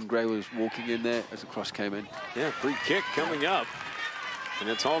 Megan Gray was walking in there as the cross came in. Yeah, free kick coming up. And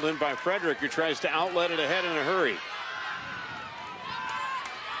it's hauled in by Frederick, who tries to outlet it ahead in a hurry.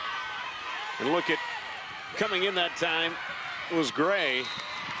 And look at, coming in that time was Gray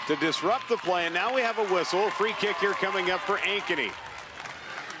to disrupt the play. And now we have a whistle. Free kick here coming up for Ankeny.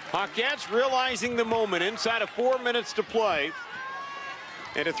 Hawkettes realizing the moment inside of 4 minutes to play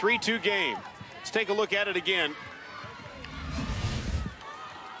in a 3-2 game. Let's take a look at it again.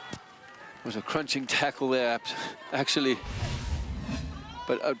 It was a crunching tackle there, actually.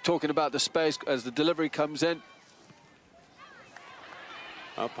 But talking about the space as the delivery comes in.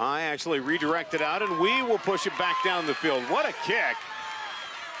 Up high, actually redirected out, and we will push it back down the field. What a kick.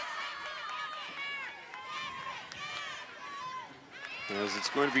 As it's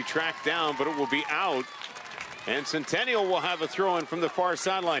going to be tracked down, but it will be out. And Centennial will have a throw in from the far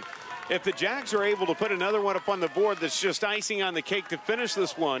sideline. If the Jags are able to put another one up on the board, that's just icing on the cake to finish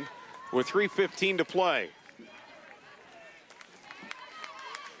this one with 3:15 to play.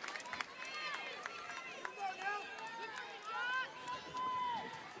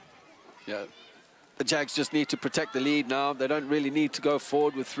 Yeah, the Jags just need to protect the lead now. They don't really need to go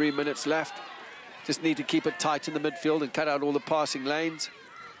forward with 3 minutes left. Just need to keep it tight in the midfield and cut out all the passing lanes.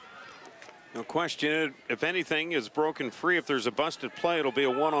 No question, if anything is broken free, if there's a busted play, it'll be a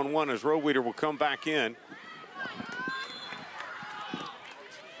one-on-one as Roweeder will come back in.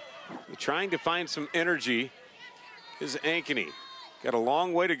 Trying to find some energy is Ankeny. Got a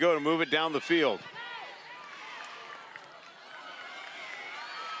long way to go to move it down the field.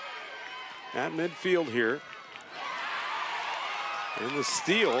 At midfield here. And the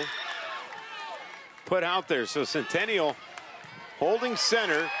steal put out there. So Centennial holding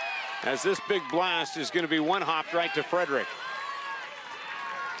center as this big blast is going to be one hopped right to Frederick.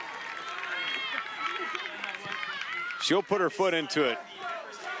 She'll put her foot into it.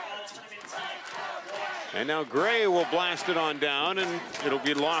 And now Gray will blast it on down, and it'll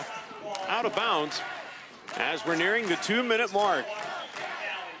be lost out of bounds as we're nearing the 2-minute mark.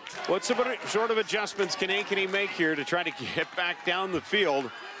 What sort of adjustments can Ankeny make here to try to get back down the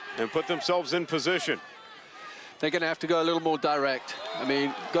field and put themselves in position? They're going to have to go a little more direct. I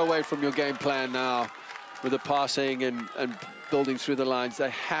mean, go away from your game plan now with the passing and building through the lines. They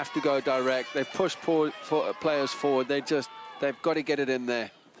have to go direct. They've pushed players forward. They've got to get it in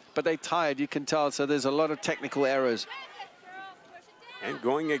there. But they're tired, you can tell, so there's a lot of technical errors. And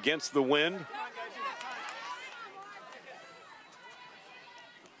going against the wind.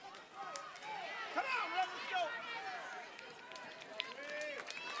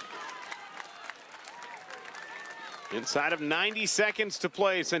 Inside of 90 seconds to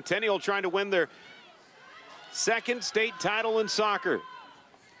play, Centennial trying to win their second state title in soccer.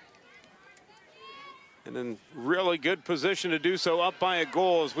 And in really good position to do so, up by a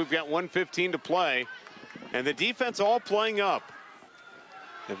goal as we've got 1:15 to play. And the defense all playing up.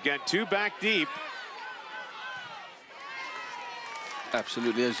 They've got two back deep.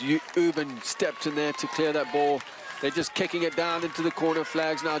 Absolutely, as Uben stepped in there to clear that ball. They're just kicking it down into the corner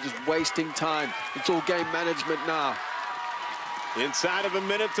flags now, just wasting time. It's all game management now. Inside of a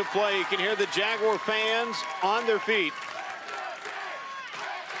minute to play, you can hear the Jaguar fans on their feet.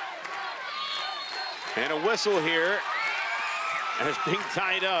 And a whistle here as being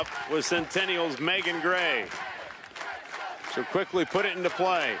tied up with Centennial's Megan Gray. So quickly put it into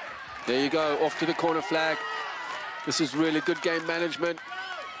play. There you go, off to the corner flag. This is really good game management.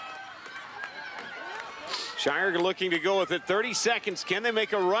 Shire looking to go with it. 30 seconds. Can they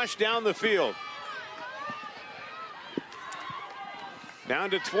make a rush down the field?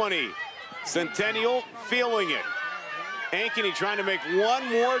 Down to 20. Centennial feeling it. Ankeny trying to make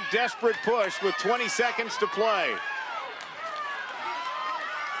one more desperate push with 20 seconds to play.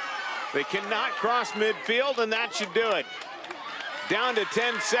 They cannot cross midfield, and that should do it. Down to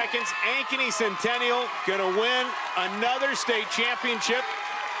 10 seconds. Ankeny Centennial gonna win another state championship.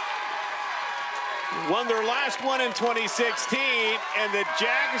 Won their last one in 2016, and the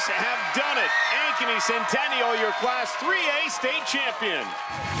Jags have done it. Ankeny Centennial, your Class 3A state champion.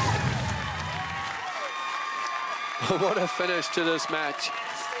 What a finish to this match.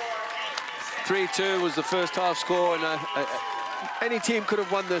 3-2 was the first half score, and any team could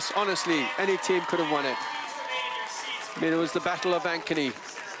have won this. Honestly, any team could have won it. I mean, it was the Battle of Ankeny.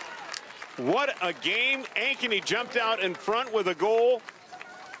 What a game. Ankeny jumped out in front with a goal.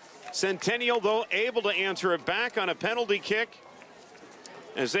 Centennial, though, able to answer it back on a penalty kick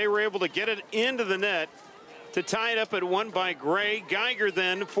as they were able to get it into the net to tie it up at 1 by Gray. Geiger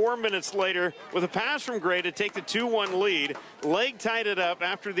then, 4 minutes later, with a pass from Gray to take the 2-1 lead. Legg tied it up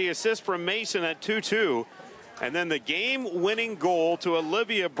after the assist from Mason at 2-2. And then the game-winning goal to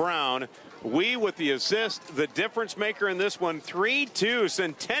Olivia Brown. We with the assist, the difference maker in this one, 3-2.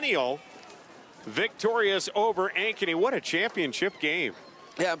 Centennial victorious over Ankeny. What a championship game.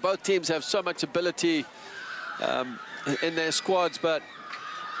 Yeah, both teams have so much ability in their squads, but,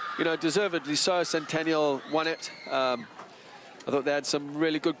 you know, deservedly so. Centennial won it. I thought they had some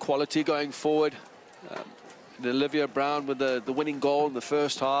really good quality going forward. And Olivia Brown with the winning goal in the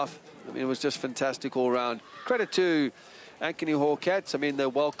first half. I mean, it was just fantastic all around. Credit to Ankeny Hawkettes. I mean, they're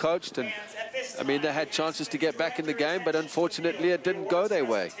well coached, and I mean, they had chances to get back in the game, but unfortunately it didn't go their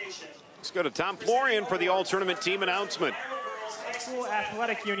way. Let's go to Tom Florian for the all-tournament team announcement. School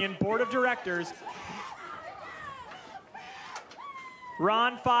Athletic Union Board of Directors,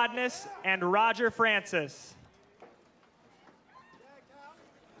 Ron Fodness and Roger Francis.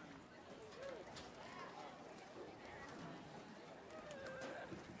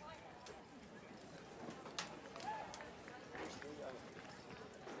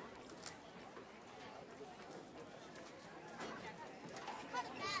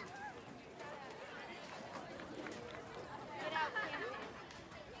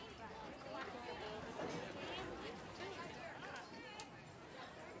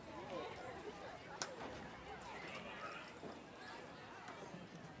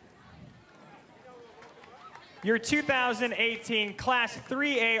 Your 2018 Class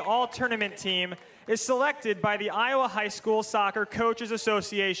 3A All-Tournament team is selected by the Iowa High School Soccer Coaches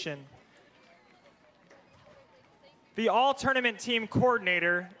Association. The All-Tournament team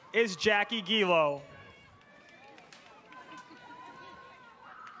coordinator is Jackie Gilo.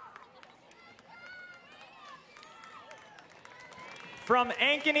 From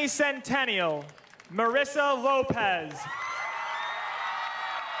Ankeny Centennial, Marissa Lopez.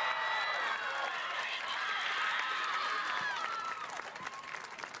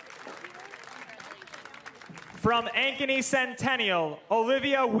 From Ankeny Centennial,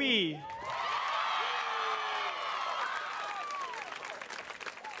 Olivia Wee.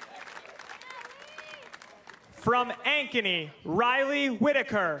 From Ankeny, Riley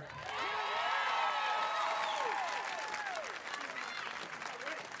Whitaker.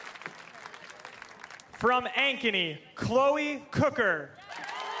 From Ankeny, Chloe Cooker.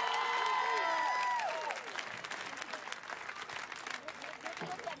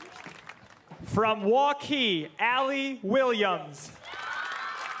 From Waukee, Allie Williams.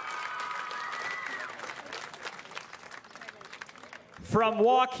 From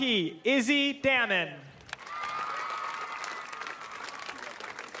Waukee, Izzy Damon.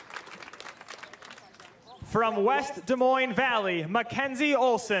 From West Des Moines Valley, Mackenzie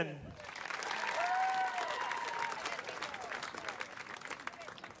Olson.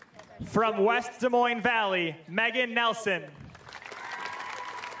 From West Des Moines Valley, Megan Nelson.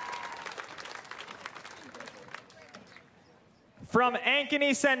 From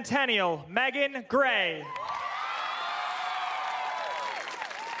Ankeny Centennial, Megan Gray.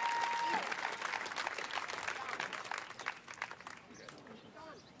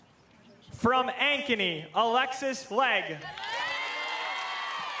 From Ankeny, Alexis Legg.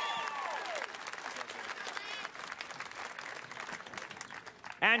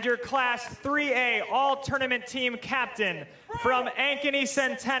 And your Class 3A All-Tournament Team Captain from Ankeny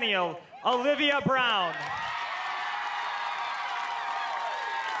Centennial, Olivia Brown.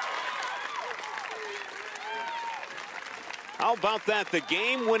 How about that? The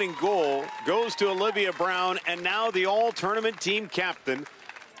game-winning goal goes to Olivia Brown, and now the all-tournament team captain.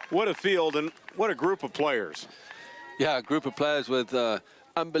 What a field and what a group of players. Yeah, a group of players with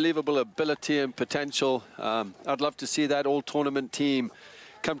unbelievable ability and potential. I'd love to see that all-tournament team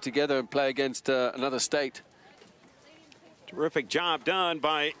come together and play against another state. Terrific job done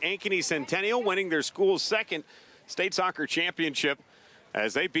by Ankeny Centennial, winning their school's second state soccer championship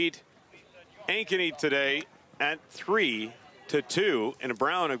as they beat Ankeny today at 3-2. And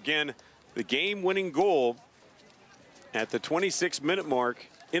Brown, again, the game-winning goal at the 26-minute mark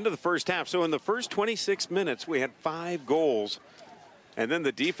into the first half. So in the first 26 minutes, we had 5 goals, and then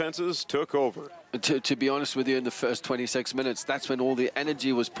the defenses took over. To be honest with you, in the first 26 minutes, that's when all the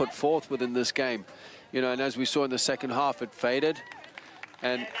energy was put forth within this game. You know, and as we saw in the second half, it faded.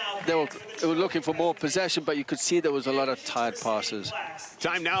 And they were looking for more possession, but you could see there was a lot of tired passes.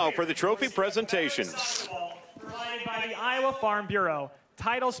 Time now for the trophy presentation. Provided by the Iowa Farm Bureau,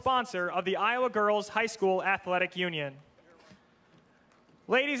 title sponsor of the Iowa Girls High School Athletic Union.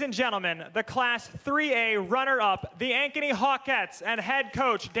 Ladies and gentlemen, the Class 3A runner-up, the Ankeny Hawkettes, and head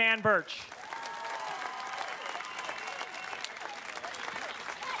coach Dan Birch.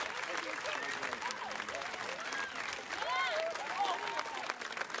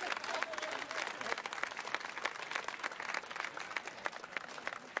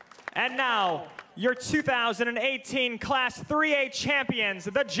 And now, your 2018 Class 3A champions,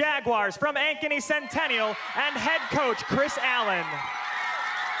 the Jaguars from Ankeny Centennial, and head coach Chris Allen.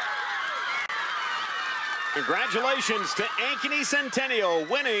 Congratulations to Ankeny Centennial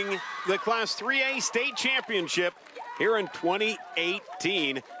winning the Class 3A state championship here in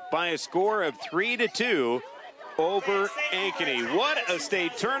 2018 by a score of 3-2 over Ankeny. What a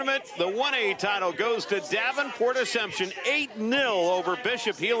state tournament. The 1A title goes to Davenport Assumption, 8-0 over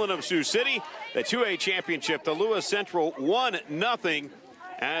Bishop Heelan of Sioux City. The 2A championship, the Lewis Central, 1-0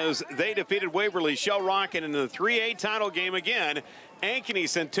 as they defeated Waverly Shell Rock. And in the 3A title game again, Ankeny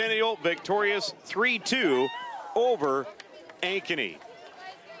Centennial victorious 3-2 over Ankeny.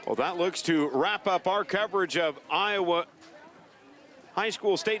 Well, that looks to wrap up our coverage of Iowa High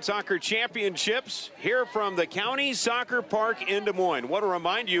School State Soccer Championships here from the County Soccer Park in Des Moines. Want to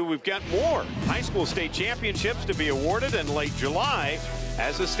remind you, we've got more high school state championships to be awarded in late July,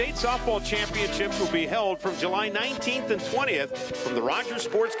 as the state softball championships will be held from July 19th and 20th from the Rogers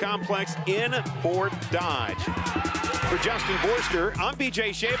Sports Complex in Fort Dodge. For Justin Borster, I'm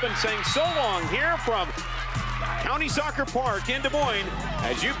BJ Shapen saying so long here from County Soccer Park in Des Moines,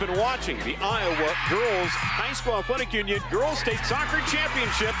 as you've been watching the Iowa Girls High School Athletic Union Girls State Soccer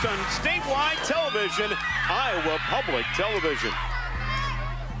Championships on statewide television, Iowa Public Television.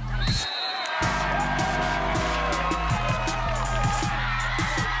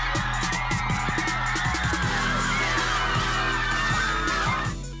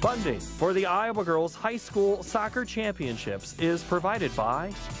 Funding for the Iowa Girls High School Soccer Championships is provided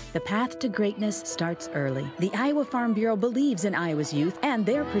by... The path to greatness starts early. The Iowa Farm Bureau believes in Iowa's youth and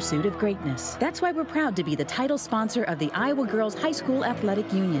their pursuit of greatness. That's why we're proud to be the title sponsor of the Iowa Girls High School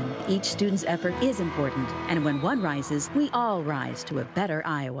Athletic Union. Each student's effort is important, and when one rises, we all rise to a better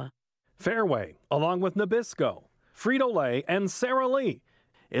Iowa. Fairway, along with Nabisco, Frito-Lay, and Sara Lee,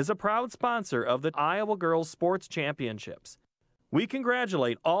 is a proud sponsor of the Iowa Girls Sports Championships. We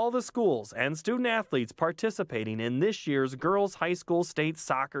congratulate all the schools and student athletes participating in this year's Girls High School State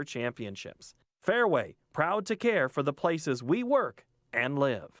Soccer Championships. Fairway, proud to care for the places we work and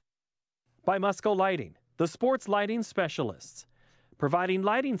live. By Musco Lighting, the sports lighting specialists, providing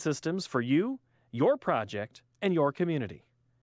lighting systems for you, your project, and your community.